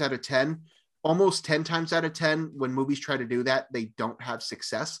 9 times out of 10, almost 10 times out of 10, when movies try to do that, they don't have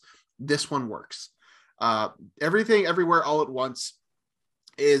success. This one works. Everything Everywhere All at Once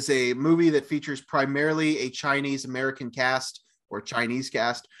is a movie that features primarily a Chinese American cast or Chinese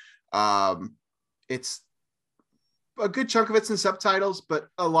cast. It's a good chunk of it's in subtitles, but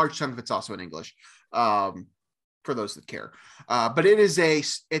a large chunk of it's also in English. For those that care. But it is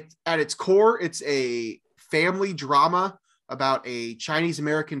at its core, it's a family drama about a Chinese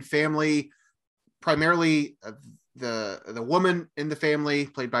American family, primarily the woman in the family,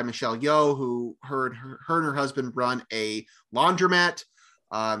 played by Michelle Yeoh, who her and her husband run a laundromat.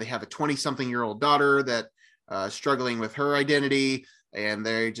 They have a 20-something-year-old daughter that struggling with her identity, and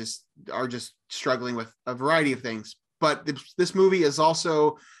they are just struggling with a variety of things. But this movie is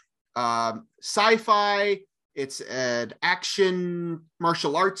also sci-fi. It's an action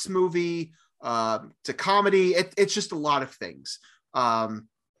martial arts movie. It's a comedy. It's just a lot of things.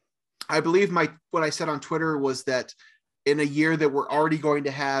 I believe what I said on Twitter was that in a year that we're already going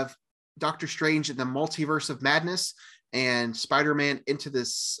to have Doctor Strange in the Multiverse of Madness and Spider-Man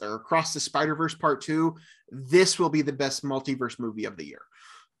Across the Spider-Verse Part 2, this will be the best multiverse movie of the year.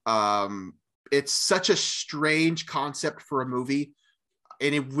 It's such a strange concept for a movie,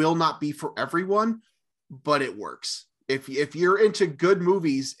 and it will not be for everyone, but it works. If you're into good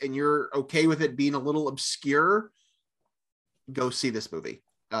movies and you're okay with it being a little obscure, go see this movie.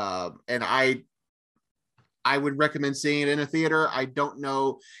 And I would recommend seeing it in a theater. I don't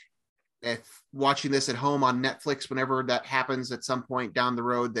know if watching this at home on Netflix, whenever that happens at some point down the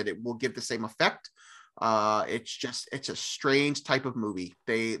road, that it will give the same effect. It's a strange type of movie.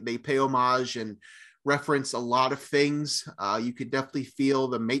 They pay homage and reference a lot of things. You could definitely feel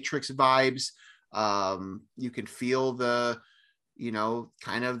the Matrix vibes. You can feel the,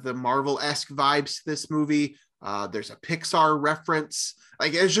 kind of the Marvel-esque vibes to this movie. There's a Pixar reference.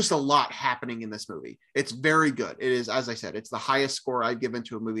 Like, there's just a lot happening in this movie. It's very good. It is, as I said, it's the highest score I've given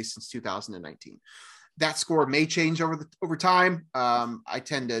to a movie since 2019. That score may change over time. I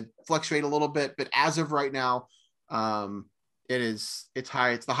tend to fluctuate a little bit, but as of right now, it's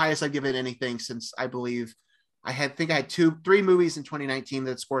high. It's the highest I've given anything since, I believe, I had 3 movies in 2019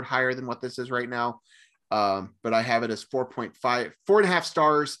 that scored higher than what this is right now. But I have it as 4.5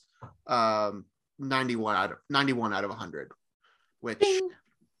 stars, 91 out of 100, which Ding.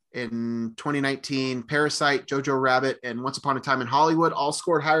 In 2019, Parasite, Jojo Rabbit, and Once Upon a Time in Hollywood all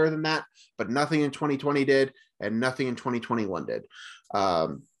scored higher than that, but nothing in 2020 did, and nothing in 2021 did.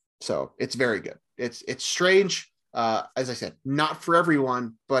 So it's very good. It's strange. As I said, not for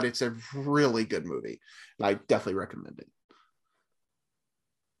everyone, but it's a really good movie. And I definitely recommend it.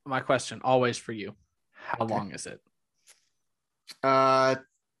 My question, always for you, how long is it?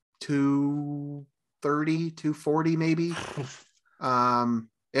 230, 240 maybe.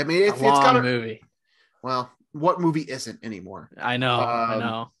 I mean, it's long got a movie. Well, what movie isn't anymore? I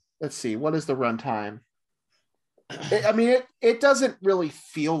know. Let's see. What is the runtime? It doesn't really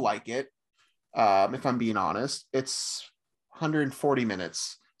feel like it. If I'm being honest, it's 140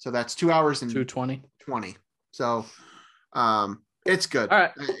 minutes. So that's 2 hours and 220. So, it's good. All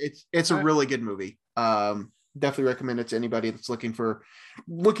right. It's a really good movie. Definitely recommend it to anybody that's looking for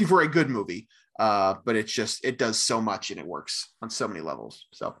a good movie. But it does so much and it works on so many levels.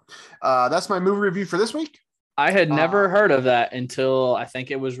 So, that's my movie review for this week. I had never heard of that until I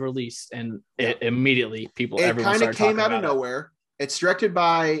think it was released, and it immediately it kind of came out of nowhere. It's directed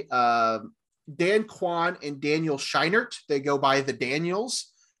by Dan Kwan and Daniel Scheinert. They go by the Daniels.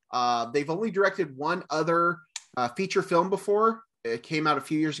 They've only directed one other feature film before. It came out a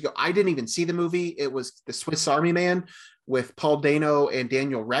few years ago. I didn't even see the movie. It was The Swiss Army Man with Paul Dano and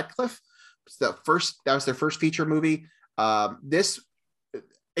Daniel Radcliffe. That was their first feature movie. As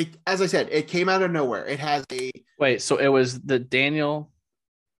I said, it came out of nowhere. It has so it was the Daniel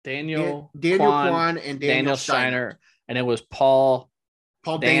Kwan and Daniel Scheinert. And it was Paul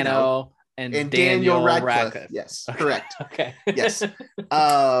Dano and Daniel Radcliffe. Yes, okay. Correct. Okay. Yes.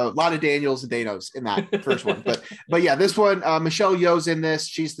 A lot of Daniels and Danos in that first one. But yeah, this one, Michelle Yeoh's in this.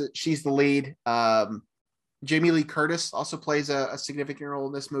 She's the lead. Jamie Lee Curtis also plays a significant role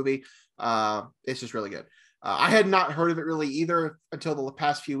in this movie. It's just really good. I had not heard of it really either until the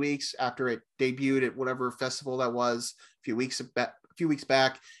past few weeks after it debuted at whatever festival that was a few weeks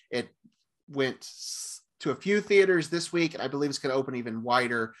back. It went to a few theaters this week, and I believe it's going to open even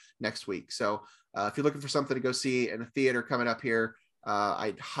wider next week. So if you're looking for something to go see in a theater coming up here,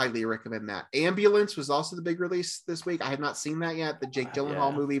 I'd highly recommend that. Ambulance was also the big release this week. I have not seen that yet. The Jake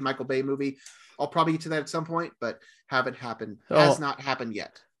Gyllenhaal movie, Michael Bay movie. I'll probably get to that at some point, but has not happened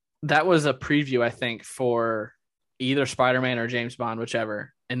yet. That was a preview, I think, for either Spider-Man or James Bond,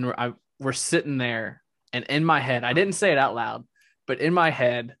 whichever. And we're sitting there, and in my head, I didn't say it out loud, but in my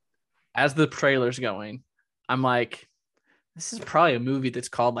head, as the trailer's going, I'm like, this is probably a movie that's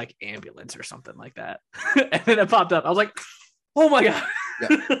called like Ambulance or something like that. And then it popped up. I was like, oh my God.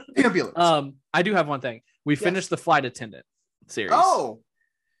 Yeah. Ambulance. I do have one thing. We finished the Flight Attendant series. Oh,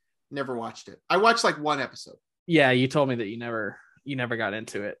 never watched it. I watched like one episode. Yeah, you told me that you never got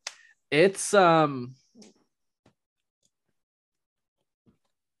into it. It's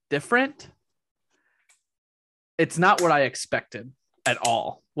different. It's not what I expected at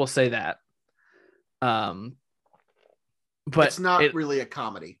all. We'll say that. But it's not really a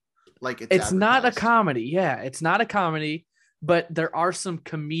comedy. Like it's not a comedy. Yeah, it's not a comedy, but there are some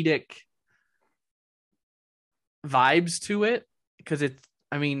comedic vibes to it because it's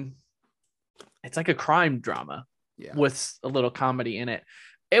like a crime drama with a little comedy in it.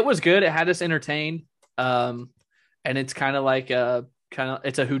 It was good. It had us entertained. And it's kind of like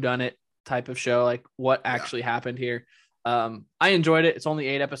it's a whodunit type of show, like what actually happened here. I enjoyed it. It's only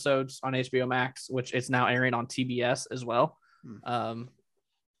 8 episodes on HBO Max, which it's now airing on TBS as well.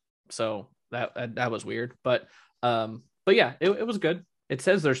 So that was weird, but yeah, it was good. It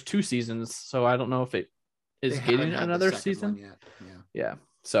says there's 2 seasons, so I don't know if it is getting another season yet. Yeah.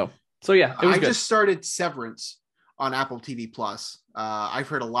 So yeah, it was good. Just started Severance on Apple TV Plus. I've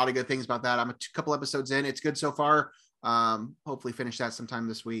heard a lot of good things about that. I'm a couple episodes in. It's good so far. Hopefully finish that sometime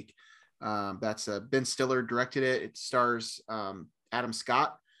this week. That's Ben Stiller directed it. It stars Adam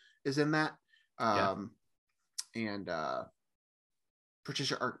Scott is in that. And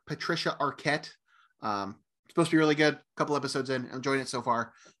Patricia Arquette. Supposed to be really good. Couple episodes in. I'm enjoying it so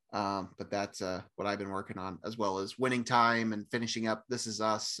far. But that's what I've been working on, as well as Winning Time and finishing up This Is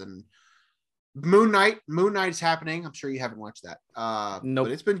Us and Moon Knight. Moon Knight is happening. I'm sure you haven't watched that. Nope.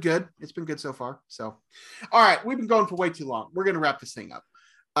 But it's been good. It's been good so far. So, all right, we've been going for way too long. We're going to wrap this thing up.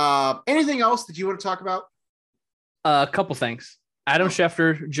 Anything else that you want to talk about? A couple things. Adam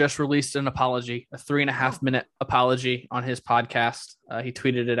Schefter just released an apology, a 3.5-minute apology on his podcast. He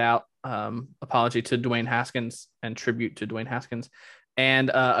tweeted it out. Apology to Dwayne Haskins and tribute to Dwayne Haskins. And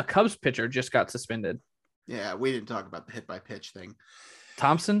a Cubs pitcher just got suspended. Yeah, we didn't talk about the hit by pitch thing.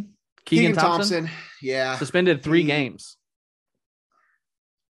 Keegan Thompson. Yeah. Suspended 3 games.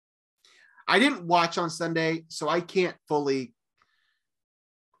 I didn't watch on Sunday, so I can't fully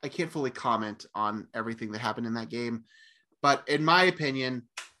comment on everything that happened in that game. But in my opinion,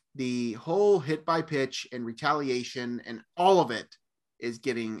 the whole hit by pitch and retaliation and all of it is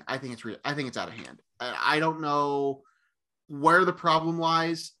I think it's out of hand. I don't know where the problem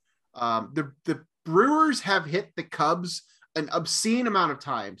lies. The Brewers have hit the Cubs an obscene amount of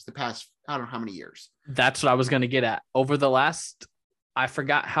times the past, I don't know how many years. That's what I was going to get at. Over the last, I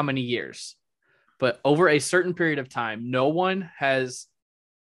forgot how many years, but over a certain period of time, no one has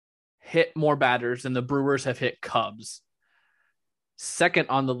hit more batters than the Brewers have hit Cubs. Second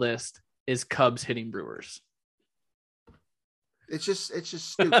on the list is Cubs hitting Brewers. It's just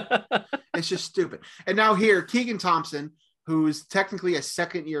stupid. It's just stupid. And now here, Keegan Thompson, who's technically a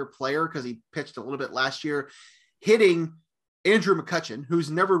second-year player because he pitched a little bit last year, hitting Andrew McCutchen,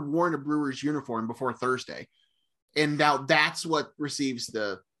 who's never worn a Brewers uniform before Thursday. And now that's what receives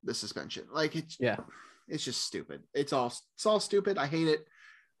the suspension. Like, it's just stupid. It's all stupid. I hate it.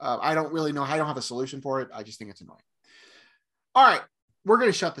 I don't really know. I don't have a solution for it. I just think it's annoying. All right. We're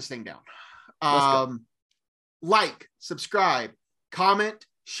going to shut this thing down. Like, subscribe, comment,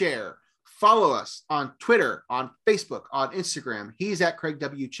 share. Follow us on Twitter, on Facebook, on Instagram. He's at Craig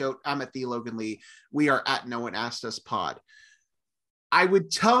W. Choate. I'm at the Logan Lee. We are at No One Asked Us Pod. I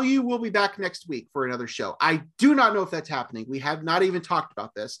would tell you we'll be back next week for another show. I do not know if that's happening. We have not even talked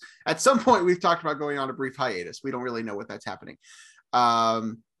about this. At some point, we've talked about going on a brief hiatus. We don't really know what that's happening.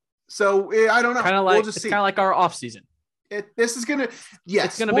 So I don't know. We'll just see. It's kind of like our off season. This is gonna, yes,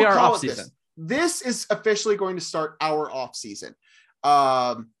 it's gonna be our off season. This is officially going to start our off season.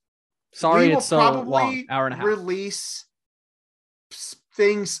 Sorry, it's so long, hour and a half. Release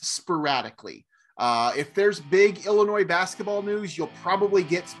things sporadically. If there's big Illinois basketball news, we'll probably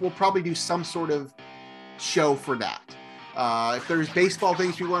do some sort of show for that. If there's baseball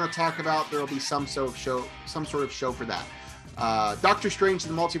things we want to talk about, there'll be some sort of show for that. Doctor Strange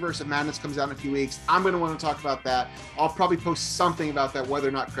and the Multiverse of Madness comes out in a few weeks. I'm going to want to talk about that. I'll probably post something about that, whether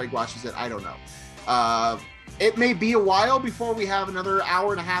or not Craig watches it. I don't know. It may be a while before we have another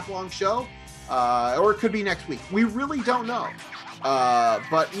hour and a half long show, or it could be next week. We really don't know.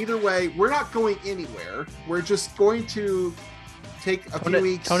 But either way, we're not going anywhere. We're just going to take a few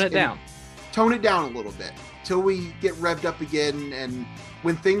weeks. Tone it down a little bit till we get revved up again. And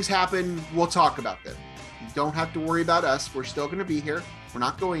when things happen, we'll talk about them. You don't have to worry about us. We're still going to be here. We're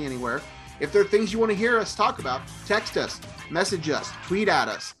not going anywhere. If there are things you want to hear us talk about, text us, message us, tweet at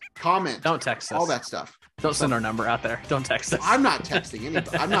us, comment. Don't text us. All that stuff. Don't send our number out there. Don't text us. I'm not texting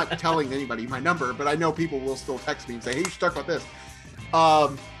anybody. I'm not telling anybody my number, but I know people will still text me and say, hey, you should talk about this.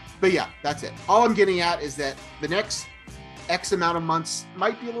 But yeah, that's it. All I'm getting at is that the next X amount of months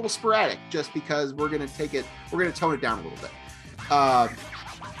might be a little sporadic just because we're going to tone it down a little bit.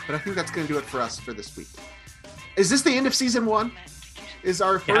 But I think that's going to do it for us for this week. Is this the end of season 1? Is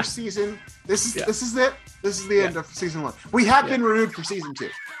our first season? This is it. This is the end of season 1. We have been renewed for season 2.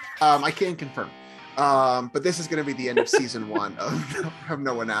 I can confirm. But this is going to be the end of season 1 of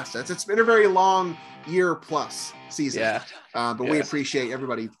No One Asked Us. It's been a very long year plus season. Yeah. But we appreciate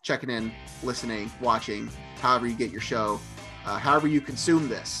everybody checking in, listening, watching, however you get your show, however you consume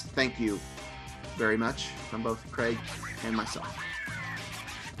this. Thank you very much from both Craig and myself.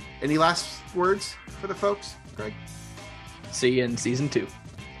 Any last words for the folks, Craig? See you in season 2.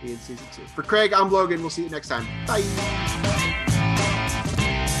 For Craig, I'm Logan. We'll see you next time. Bye.